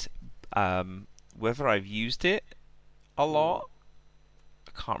painted. Whether I've used it a lot,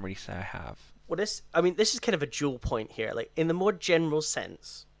 I can't really say I have. Well, this is kind of a dual point here. Like, in the more general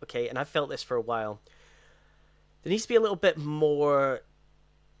sense, okay, and I've felt this for a while, there needs to be a little bit more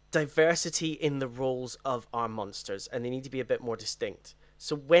diversity in the roles of our monsters, and they need to be a bit more distinct.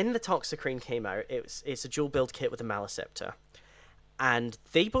 So when the Toxicrene came out, it's a dual build kit with a Maliceptor. And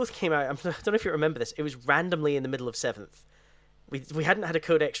they both came out, I don't know if you remember this, it was randomly in the middle of 7th. We hadn't had a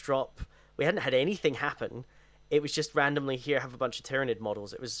Codex drop, we hadn't had anything happen. It was just randomly, here, have a bunch of Tyranid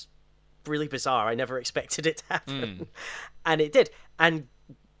models. It was really bizarre. I never expected it to happen. And it did. And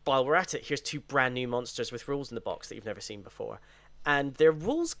while we're at it, here's 2 brand new monsters with rules in the box that you've never seen before. And their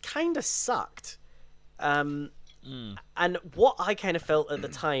rules kind of sucked. And what I kind of felt at the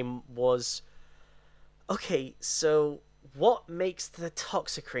time was, okay, so what makes the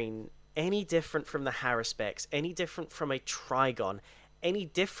Toxicrene any different from the Haruspex, any different from a Trigon, any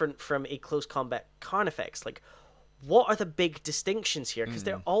different from a close combat Carnifex? Like, what are the big distinctions here? Because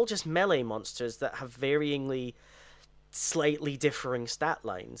they're all just melee monsters that have varyingly, slightly differing stat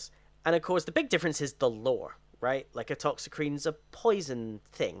lines. And of course, the big difference is the lore, right? Like, a Toxicrene's a poison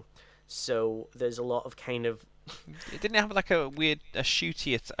thing. So there's a lot of kind of... It didn't have like a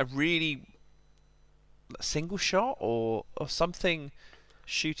shooty, a really single shot or something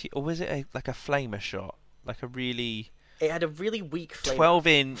shooty, or was it like a flamer shot? Like a really... It had a really weak flamer.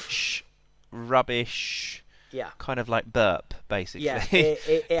 12-inch rubbish... Yeah. Kind of like burp, basically. Yeah,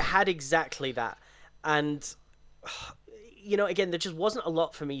 it had exactly that. And, again, there just wasn't a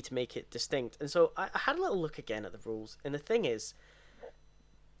lot for me to make it distinct. And so I had a little look again at the rules. And the thing is,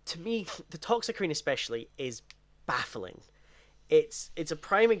 to me, the Toxicrene especially is baffling. It's a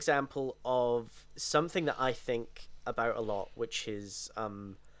prime example of something that I think about a lot, which is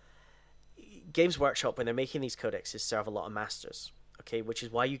Games Workshop, when they're making these codexes, serve a lot of masters. Okay, which is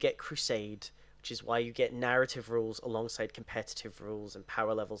why you get Crusade, which is why you get narrative rules alongside competitive rules and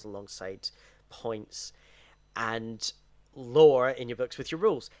power levels alongside points and lore in your books with your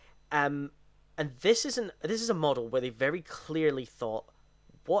rules. And this is a model where they very clearly thought,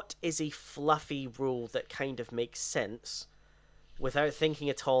 what is a fluffy rule that kind of makes sense without thinking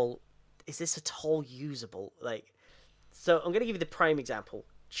at all, is this at all usable? Like, so I'm going to give you the prime example.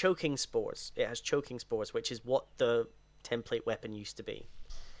 Choking Spores. It has Choking Spores, which is what the template weapon used to be.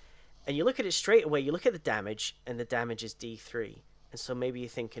 And you look at it straight away, you look at the damage, and the damage is D3. And so maybe you're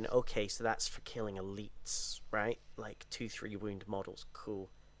thinking, okay, so that's for killing elites, right? Like 2-3 wound models. Cool.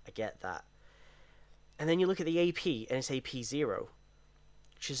 I get that. And then you look at the AP, and it's AP 0,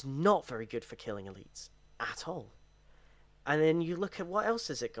 which is not very good for killing elites at all. And then you look at what else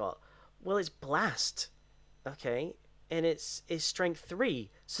has it got? Well, it's Blast. Okay. And it's Strength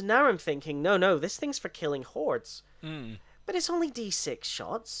 3. So now I'm thinking, no, this thing's for killing hordes. But it's only D6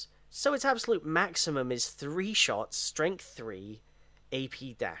 shots. So its absolute maximum is 3 shots, Strength 3,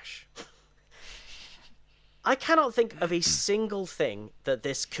 AP dash. I cannot think of a single thing that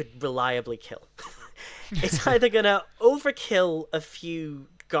this could reliably kill. It's either going to overkill a few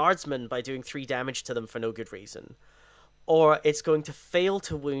guardsmen by doing 3 damage to them for no good reason, or it's going to fail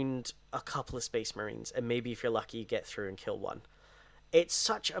to wound a couple of Space Marines, and maybe if you're lucky, you get through and kill one. It's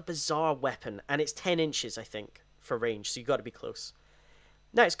such a bizarre weapon, and it's 10 inches, I think, for range, so you got to be close.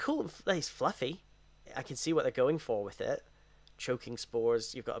 Now, it's cool and it's fluffy. I can see what they're going for with it. Choking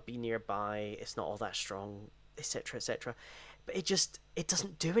spores, you've got to be nearby, it's not all that strong, etc., etc. But it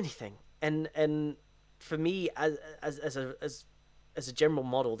doesn't do anything. And for me, as a general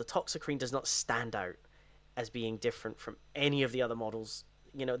model, the Toxicrene does not stand out as being different from any of the other models.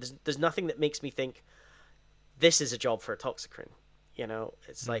 There's nothing that makes me think this is a job for a Toxicrene.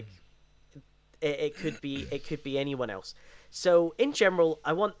 It's like it could be anyone else. So in general,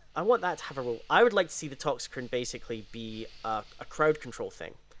 I want that to have a role. I would like to see the Toxicrene basically be a crowd control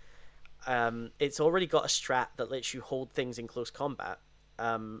thing. It's already got a strat that lets you hold things in close combat.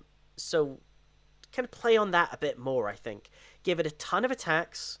 So kind of play on that a bit more, I think. Give it a ton of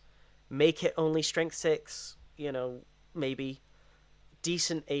attacks, make it only strength 6, maybe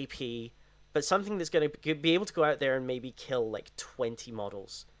decent AP, but something that's going to be able to go out there and maybe kill like 20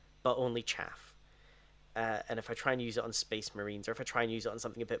 models, but only chaff. And if I try and use it on Space Marines, or if I try and use it on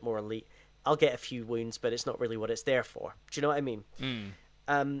something a bit more elite, I'll get a few wounds, but it's not really what it's there for. Do you know what I mean?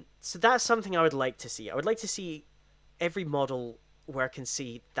 So that's something I would like to see. I would like to see every model where I can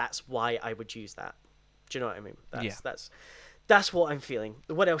see that's why I would use that. Do you know what I mean? That's what I'm feeling.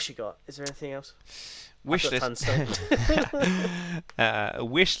 What else you got? Is there anything else? Wish list.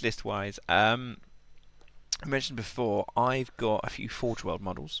 Wish list wise, I mentioned before, I've got a few Forge World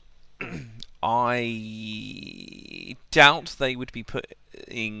models. I doubt they would be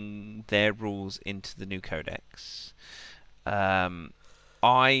putting their rules into the new Codex.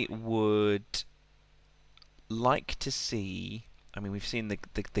 I would like to see. I mean, we've seen the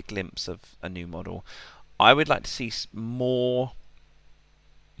glimpse of a new model. I would like to see more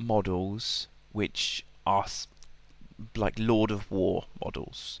models which are like Lord of War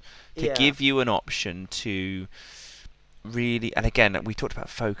models to give you an option to really, and again, we talked about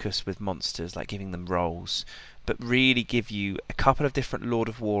focus with monsters, like giving them roles, but really give you a couple of different Lord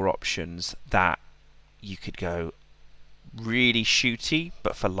of War options that you could go really shooty,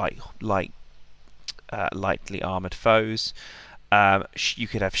 but for lightly armored foes. You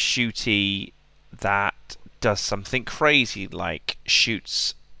could have shooty that does something crazy, like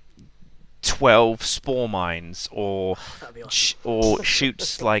shoots 12 spore mines, or awesome. or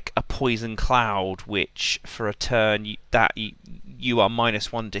shoots like a poison cloud, which for a turn you are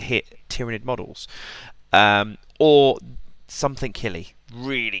 -1 to hit Tyranid models, or something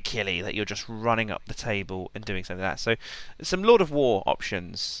really killy that you're just running up the table and doing something like that. So some Lord of War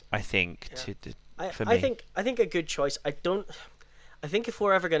options, I think. For me, I think a good choice. I think if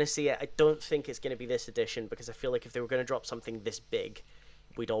we're ever going to see it, I don't think it's going to be this edition, because I feel like if they were going to drop something this big,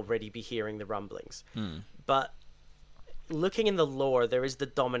 we'd already be hearing the rumblings. But looking in the lore, there is the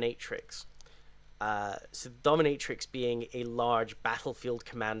Dominatrix. So the Dominatrix being a large battlefield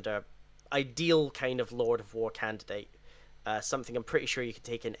commander, ideal kind of Lord of War candidate. Something I'm pretty sure you could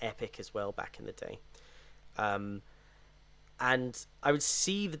take in Epic as well back in the day. And I would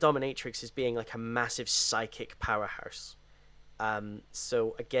see the Dominatrix as being like a massive psychic powerhouse.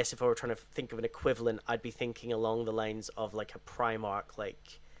 So I guess if I were trying to think of an equivalent, I'd be thinking along the lines of like a Primarch,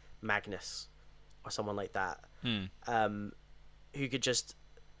 like Magnus or someone like that, who could just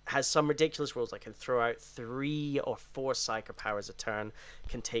has some ridiculous rules, like can throw out 3 or 4 psychic powers a turn,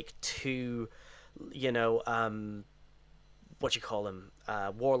 can take 2, what you call them,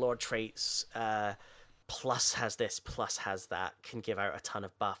 warlord traits, plus has this, plus has that, can give out a ton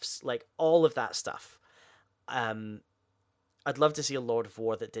of buffs, like all of that stuff. I'd love to see a Lord of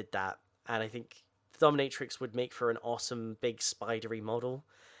War that did that, and I think the Dominatrix would make for an awesome big spidery model,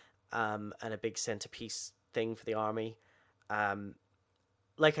 and a big centerpiece thing for the army.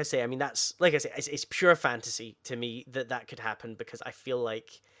 Like I say, I mean, it's pure fantasy to me that could happen, because I feel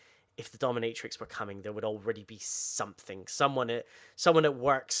like if the Dominatrix were coming, there would already be someone that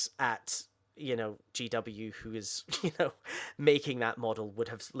works at GW who is making that model would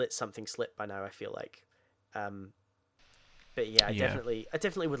have let something slip by now, I feel like. But yeah, I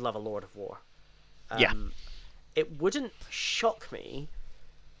definitely would love a Lord of War. It wouldn't shock me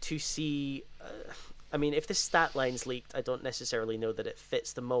to see. I mean, if the stat line's leaked, I don't necessarily know that it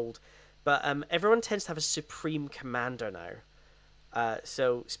fits the mold. But everyone tends to have a Supreme Commander now.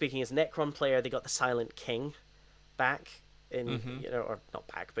 So speaking as a Necron player, they got the Silent King back in or not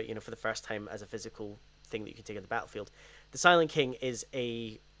back, but for the first time as a physical thing that you can take on the battlefield. The Silent King is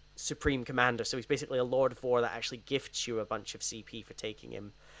a Supreme Commander, so he's basically a Lord of War that actually gifts you a bunch of CP for taking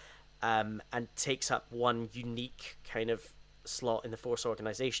him, and takes up one unique kind of slot in the Force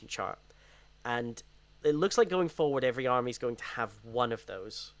organization chart. And it looks like going forward, every army is going to have one of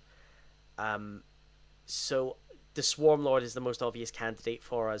those. So the Swarm Lord is the most obvious candidate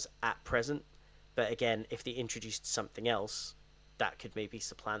for us at present. But again, if they introduced something else, that could maybe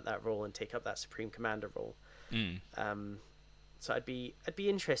supplant that role and take up that Supreme Commander role. So I'd be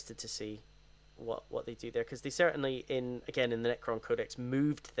interested to see what they do there, because they certainly in the Necron Codex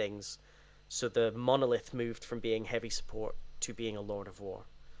moved things, so the monolith moved from being heavy support to being a Lord of War.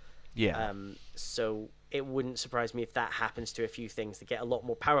 So it wouldn't surprise me if that happens to a few things. They get a lot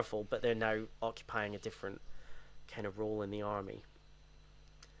more powerful, but they're now occupying a different kind of role in the army.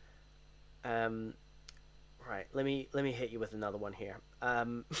 Right, let me hit you with another one here.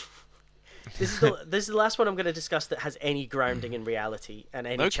 This is the last one I'm going to discuss that has any grounding in reality and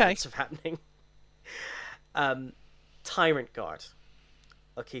any chance of happening. Tyrant Guard.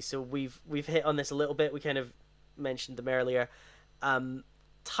 Okay, so we've hit on this a little bit. We kind of mentioned them earlier.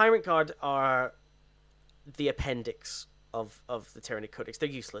 Tyrant Guard are the appendix of the Tyranid Codex. They're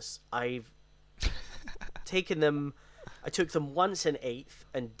useless. I've taken them. I took them once in 8th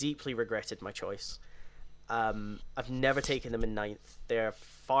and deeply regretted my choice. I've never taken them in 9th. They're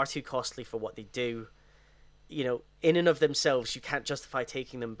far too costly for what they do. You know, in and of themselves, you can't justify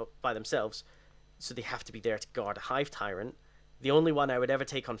taking them by themselves, so they have to be there to guard a Hive Tyrant. The only one I would ever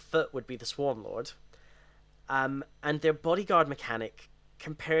take on foot would be the Swarm Lord. And their bodyguard mechanic,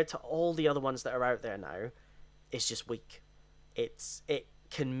 compared to all the other ones that are out there now, is just weak. It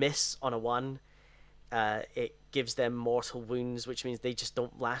can miss on a 1. It gives them mortal wounds, which means they just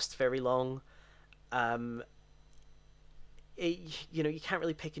don't last very long. You can't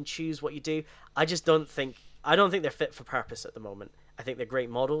really pick and choose what you do. I don't think they're fit for purpose at the moment. I think they're great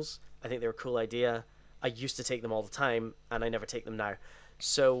models. I think they're a cool idea. I used to take them all the time, and I never take them now.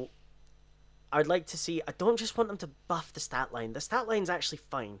 So I'd like to see... I don't just want them to buff the stat line. The stat line's actually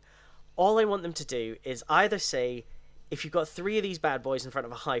fine. All I want them to do is either say, if you've got 3 of these bad boys in front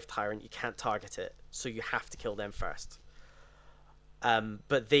of a Hive Tyrant, you can't target it, so you have to kill them first.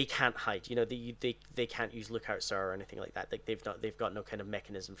 But they can't hide. You know, they can't use Lookout Sir or anything like that. Like they've got no kind of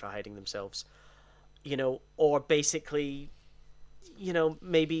mechanism for hiding themselves. You know, or basically, you know,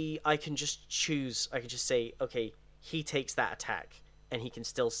 maybe I can just choose. I can just say, okay, he takes that attack, and he can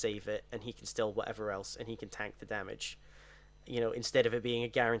still save it, and he can still whatever else, and he can tank the damage. You know, instead of it being a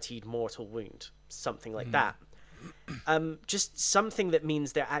guaranteed mortal wound, something like that. Just something that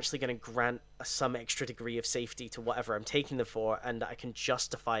means they're actually going to grant some extra degree of safety to whatever I'm taking them for, and I can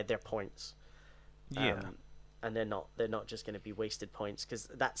justify their points. And they're not just going to be wasted points, because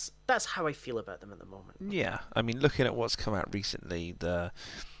that's how I feel about them at the moment. Yeah, I mean, looking at what's come out recently, the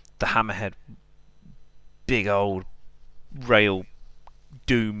Hammerhead, big old rail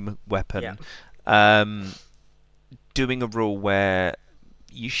doom weapon, doing a rule where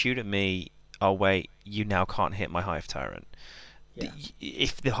you shoot at me, oh wait, you now can't hit my Hive Tyrant.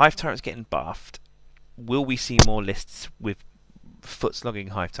 If the Hive Tyrant's getting buffed, will we see more lists with foot-slogging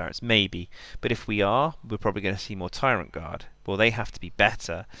Hive Tyrants? Maybe. But if we are, we're probably going to see more Tyrant Guard. Well, they have to be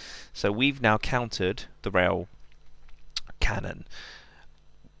better. So we've now countered the rail cannon.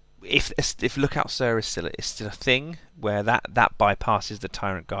 If Lookout Sir is still a thing, where that bypasses the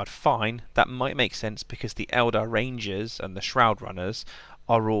Tyrant Guard, fine. That might make sense, because the Eldar Rangers and the Shroud Runners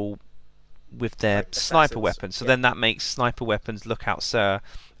are all with their like sniper weapons. So then that makes sniper weapons, Lookout Sir, a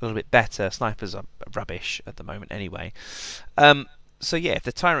little bit better. Snipers are rubbish at the moment anyway. So yeah, if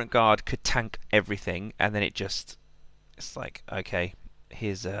the Tyrant Guard could tank everything, and then it's like, okay,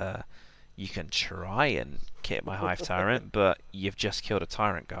 here's you can try and hit my Hive Tyrant, but you've just killed a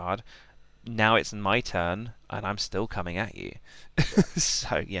Tyrant Guard. Now it's my turn, and I'm still coming at you.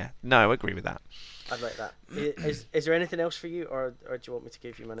 So yeah, no, I agree with that. I'd like that. Is there anything else for you, or do you want me to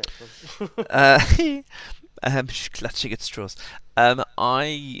give you my next one? Just clutching at straws.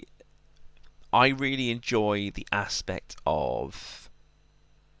 I really enjoy the aspect of,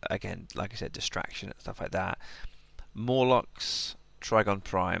 again, like I said, distraction and stuff like that. Morlocks, Trigon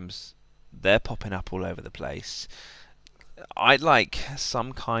Primes, they're popping up all over the place. I'd like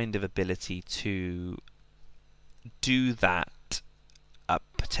some kind of ability to do that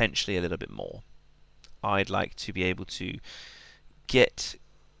potentially a little bit more. I'd like to be able to get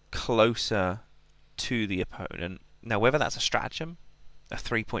closer to the opponent. Now, whether that's a stratagem, a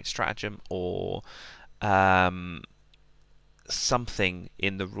 3-point stratagem, or something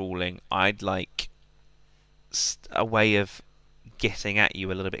in the ruling, I'd like a way of getting at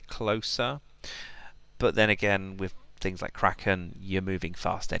you a little bit closer. But then again, with things like Kraken, you're moving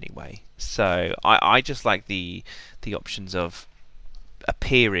fast anyway. So I just like the options of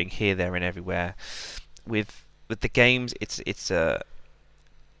appearing here, there, and everywhere. With the games, it's a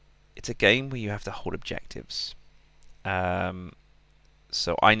it's a game where you have to hold objectives.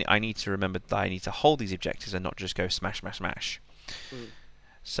 So I need to remember that I need to hold these objectives and not just go smash, smash, smash.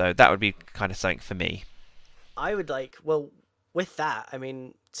 So that would be kind of something for me. I would like, well, with that, I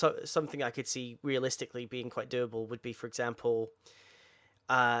mean, so something I could see realistically being quite doable would be, for example,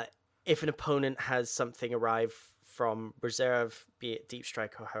 if an opponent has something arrive from reserve, be it Deep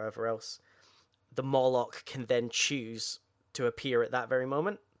Strike or however else, the Moloch can then choose to appear at that very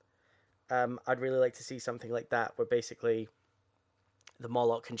moment. I'd really like to see something like that, where basically the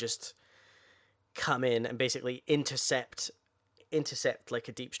Moloch can just come in and basically intercept like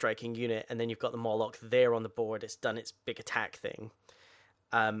a deep striking unit, and then you've got the Moloch there on the board. It's done its big attack thing,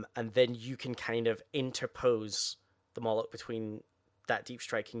 and then you can kind of interpose the Moloch between that deep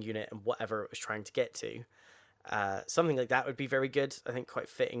striking unit and whatever it was trying to get to. Something like that would be very good. I think quite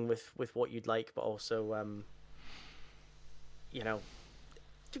fitting with what you'd like, but also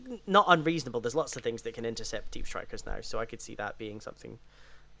not unreasonable. There's lots of things that can intercept deep strikers now, so I could see that being something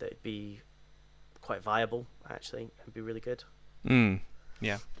that'd be quite viable. Actually, it'd be really good.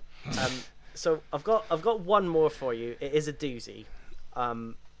 Yeah. So I've got one more for you. It is a doozy.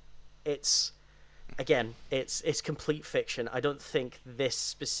 It's complete fiction. I don't think this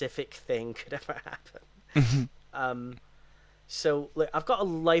specific thing could ever happen. So look, I've got a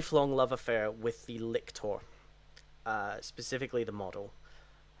lifelong love affair with the Lictor, specifically the model.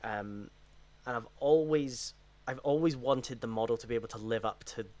 And I've always wanted the model to be able to live up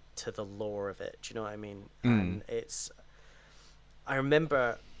to the lore of it. Do you know what I mean? And I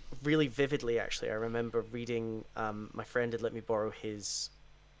remember really vividly, actually. I remember reading. My friend had let me borrow his,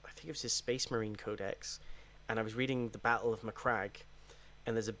 I think it was his Space Marine Codex, and I was reading the Battle of Macragge,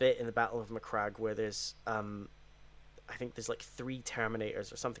 and there's a bit in the Battle of Macragge where there's I think there's like 3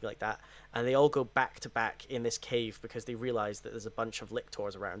 Terminators or something like that, and they all go back to back in this cave because they realize that there's a bunch of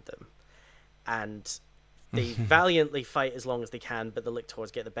Lictors around them, and they valiantly fight as long as they can, but the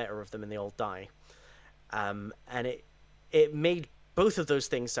Lictors get the better of them and they all die. And it made both of those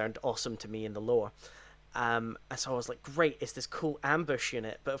things sound awesome to me in the lore. And so I was like, great, it's this cool ambush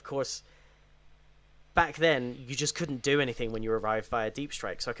unit. But of course, back then, you just couldn't do anything when you arrived via Deep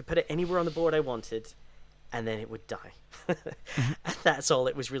Strike. So I could put it anywhere on the board I wanted, and then it would die. And that's all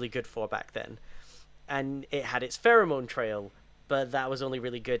it was really good for back then. And it had its pheromone trail, but that was only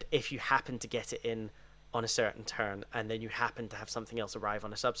really good if you happened to get it in on a certain turn, and then you happened to have something else arrive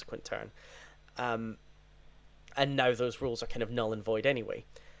on a subsequent turn. And now those rules are kind of null and void anyway.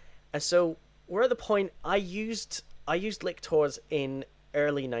 And so we're at the point I used Lictors in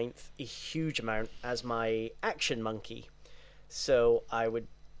early 9th a huge amount as my action monkey. So I would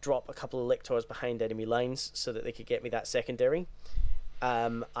drop a couple of Lictors behind enemy lines so that they could get me that secondary.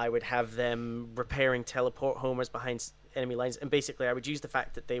 I would have them repairing teleport homers behind enemy lines, and basically I would use the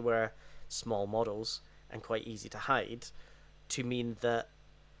fact that they were small models and quite easy to hide to mean that,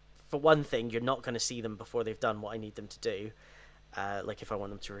 for one thing, you're not going to see them before they've done what I need them to do. Like if I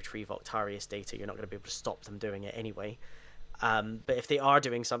want them to retrieve Octarius data, you're not going to be able to stop them doing it anyway. But if they are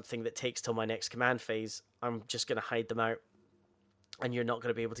doing something that takes till my next command phase, I'm just going to hide them out, and you're not going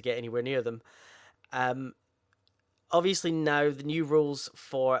to be able to get anywhere near them. Obviously now the new rules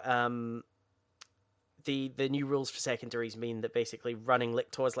for the new rules for secondaries mean that basically running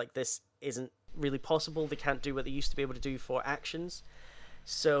Lictors like this isn't really possible. They can't do what they used to be able to do for actions.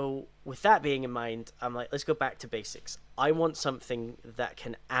 So with that being in mind, I'm like, let's go back to basics. I want something that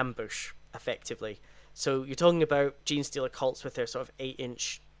can ambush effectively. So you're talking about Genestealer cults with their sort of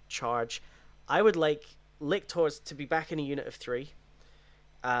 8-inch charge. I would like Lictors to be back in a unit of 3,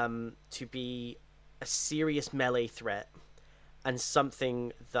 to be a serious melee threat, and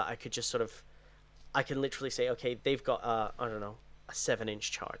something that I could just sort of, I can literally say, okay, they've got a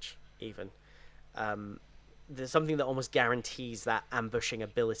 7-inch charge even. There's something that almost guarantees that ambushing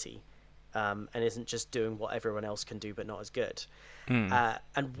ability, and isn't just doing what everyone else can do but not as good.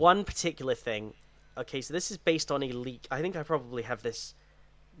 And one particular thing, okay, so this is based on a leak. I think I probably have this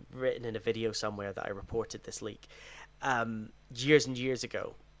written in a video somewhere that I reported this leak years and years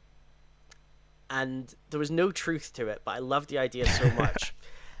ago, and there was no truth to it, but I loved the idea so much.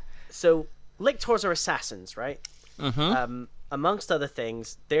 So Lictors are assassins, right? Amongst other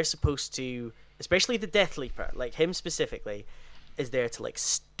things, they're supposed to, especially the Death Leaper, like him specifically, is there to like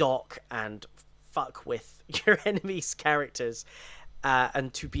stalk and fuck with your enemy's characters,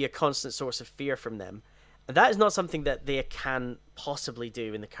 and to be a constant source of fear from them. And that is not something that they can possibly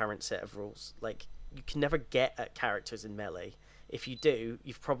do in the current set of rules. Like, you can never get at characters in melee. If you do,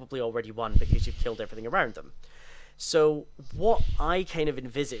 you've probably already won because you've killed everything around them. So what I kind of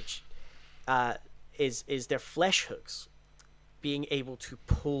envisage is their flesh hooks. being able to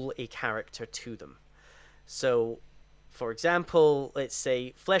pull a character to them. So, for example, let's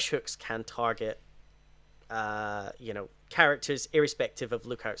say flesh hooks can target, characters irrespective of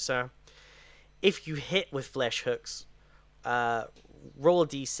lookout sir. If you hit with flesh hooks, roll a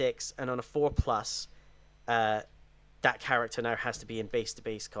d6, and on a 4+, that character now has to be in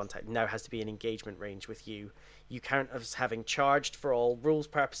base-to-base contact, now has to be in engagement range with you. You count as having charged for all rules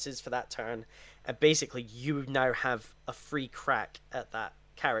purposes for that turn, and basically you now have a free crack at that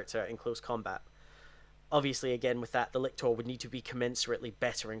character in close combat. Obviously, again, with that, the Lictor would need to be commensurately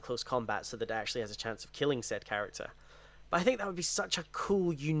better in close combat so that it actually has a chance of killing said character. But I think that would be such a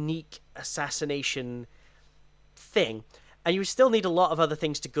cool, unique assassination thing. And you still need a lot of other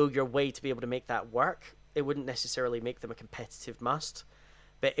things to go your way to be able to make that work. It wouldn't necessarily make them a competitive must,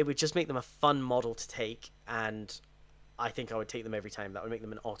 but it would just make them a fun model to take, and I think I would take them every time. That would make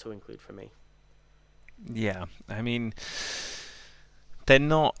them an auto-include for me. Yeah, I mean, they're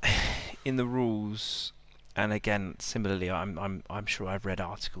not in the rules, and again, similarly, I'm sure I've read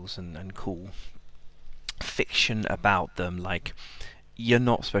articles and cool fiction about them. Like, you're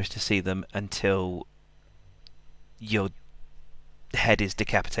not supposed to see them until your head is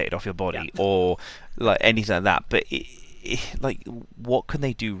decapitated off your body, or like anything like that. But like, what can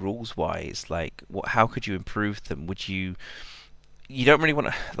they do rules wise? Like, how could you improve them? Would you don't really want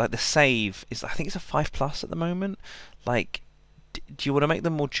to, like, the save is, I think it's a 5+ at the moment. Like, do you want to make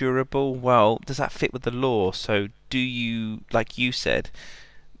them more durable? Well, does that fit with the lore? So do you, like you said,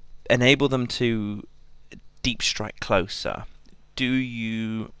 enable them to deep strike closer? Do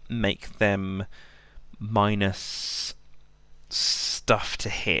you make them minus stuff to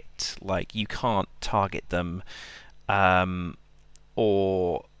hit, like you can't target them,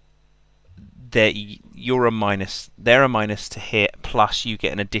 or they're a minus to hit, plus you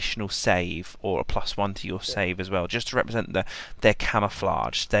get an additional save or a +1 to your save as well, just to represent their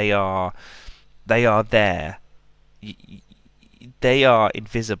camouflage. They are there. They are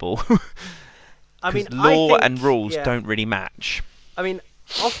invisible. I mean, law and rules don't really match. I mean,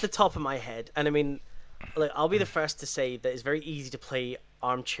 off the top of my head, and I mean, like, I'll be the first to say that it's very easy to play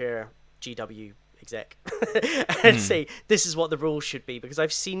armchair GW exec and say this is what the rules should be, because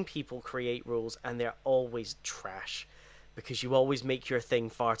I've seen people create rules and they're always trash, because you always make your thing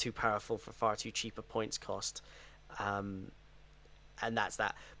far too powerful for far too cheap a points cost, and that's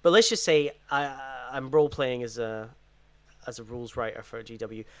that. But let's just say I'm role playing as a rules writer for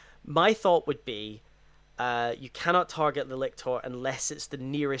GW. My thought would be, you cannot target the Lictor unless it's the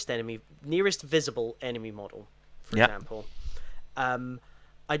nearest visible enemy model, for example.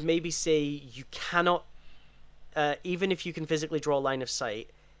 I'd maybe say you cannot, even if you can physically draw a line of sight,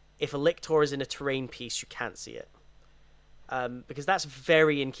 if a Lictor is in a terrain piece, you can't see it. Because that's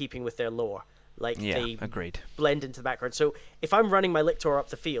very in keeping with their lore. Like, they agreed. Blend into the background. So if I'm running my Lictor up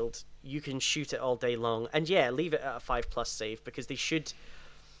the field, you can shoot it all day long. And leave it at a 5+ save, because they should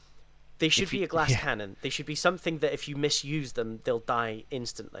be a glass cannon. They should be something that if you misuse them, they'll die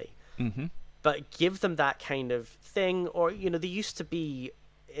instantly. Mm-hmm. But give them that kind of thing. Or, they used to be,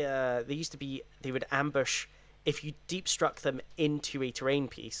 they would ambush. If you deep struck them into a terrain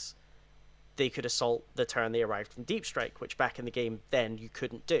piece, they could assault the turn they arrived from deep strike, which back in the game then you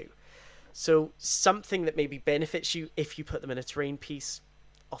couldn't do. So something that maybe benefits you if you put them in a terrain piece.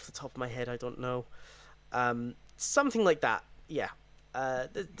 Off the top of my head, I don't know. Something like that, yeah.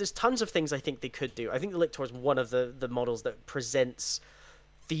 There's tons of things I think they could do. I think the Lictor is one of the models that presents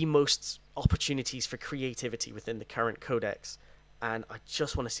the most opportunities for creativity within the current Codex, and I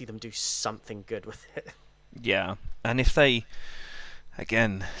just want to see them do something good with it. Yeah, and if they,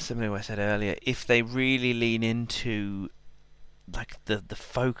 again, similar to what I said earlier, if they really lean into, like, the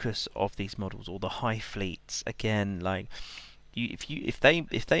focus of these models, or the high fleets, again, like, if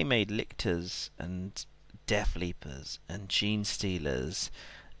they made Lictors and Death Leapers and Gene Stealers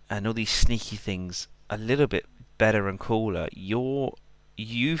and all these sneaky things a little bit better and cooler,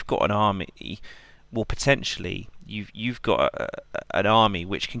 you've got an army. Well, potentially you've got an army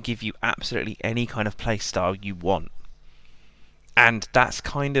which can give you absolutely any kind of play style you want, and that's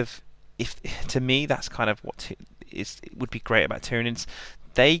kind of, to me, that's kind of what it would be great about Tyranids.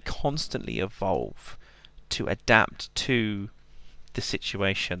 They constantly evolve to adapt to the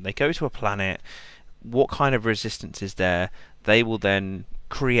situation. They go to a planet. What kind of resistance is there? They will then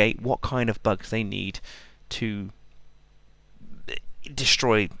create what kind of bugs they need to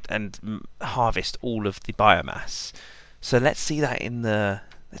destroy and harvest all of the biomass. So let's see that in the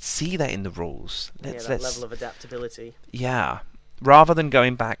rules. Let's level of adaptability. Yeah. Rather than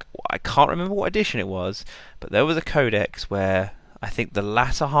going back, I can't remember what edition it was, but there was a codex where I think the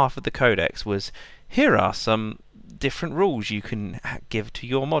latter half of the codex was, here are some different rules you can give to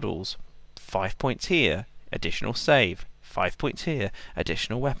your models. 5 points here, additional save. 5 points here,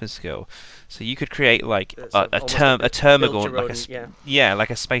 additional weapon skill. So you could create like a Termagant, like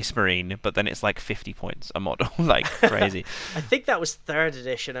a Space Marine, but then it's like 50 points a model, like crazy. I think that was 3rd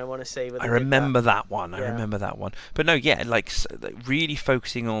edition. I want to say. I remember that one. I remember that one. But no, yeah, like really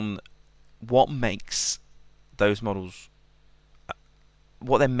focusing on what makes those models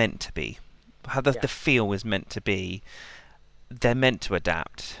what they're meant to be, how the feel is meant to be. They're meant to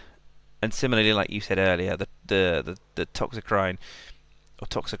adapt. And similarly, like you said earlier, the Toxicrine or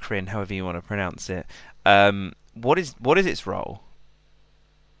Toxicrin, however you want to pronounce it, what is its role?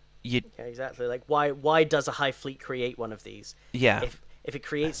 Yeah, exactly. Like why does a Hive fleet create one of these? Yeah. If it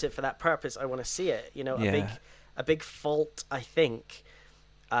creates it for that purpose, I want to see it. You know, a big fault I think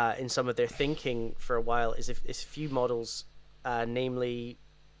in some of their thinking for a while is if few models, namely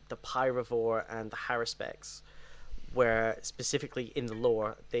the Pyrovore and the Haruspex, where specifically in the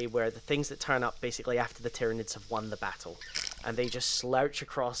lore they were the things that turn up basically after the Tyranids have won the battle, and they just slouch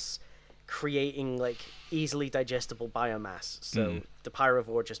across, creating like easily digestible biomass. So the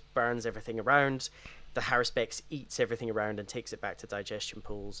Pyrovore just burns everything around, the Haruspex eats everything around and takes it back to digestion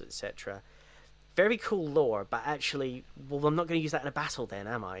pools, etc. Very cool lore, but actually, well, I'm not going to use that in a battle then,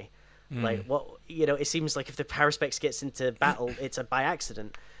 am I? Like, what, you know, it seems like if the Haruspex gets into battle, it's by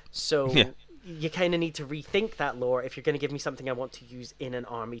accident. So you kind of need to rethink that lore if you're going to give me something I want to use in an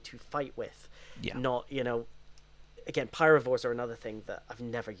army to fight with. Yeah. Not, you know, again, Pyrovores are another thing that I've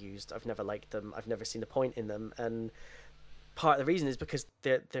never used. I've never liked them. I've never seen the point in them. And part of the reason is because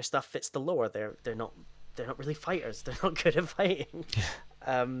their stuff fits the lore. They're not really fighters. They're not good at fighting.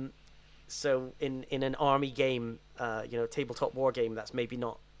 So in an army game, you know, tabletop war game, that's maybe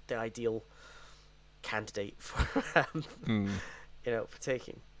not the ideal candidate for you know, for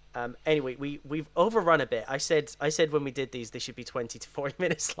taking. Anyway, we've overrun a bit. I said when we did these they should be 20 to 40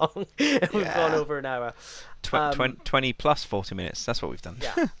 minutes long. We've gone over an hour. 20 plus 40 minutes. That's what we've done.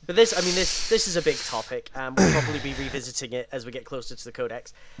 Yeah, but this is a big topic. We'll probably be revisiting it as we get closer to the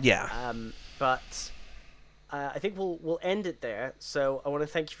Codex. Yeah. But I think we'll end it there. So I want to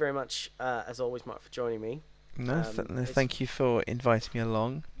thank you very much, as always, Mark, for joining me. No, thank you for inviting me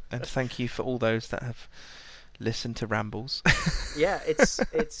along, and thank you for all those that have listened to rambles. Yeah, it's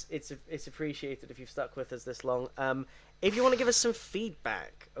appreciated if you've stuck with us this long. If you want to give us some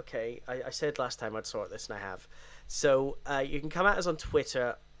feedback, okay, I said last time I'd sort this, and I have. So you can come at us on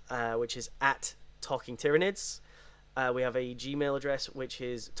Twitter, which is at Talking Tyranids. We have a Gmail address, which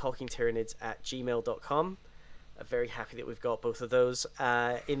is talkingtyranids@gmail.com. I'm very happy that we've got both of those.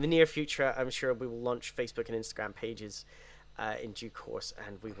 In the near future, I'm sure we will launch Facebook and Instagram pages in due course,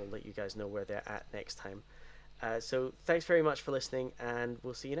 and we will let you guys know where they're at next time. So thanks very much for listening, and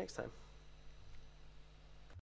we'll see you next time.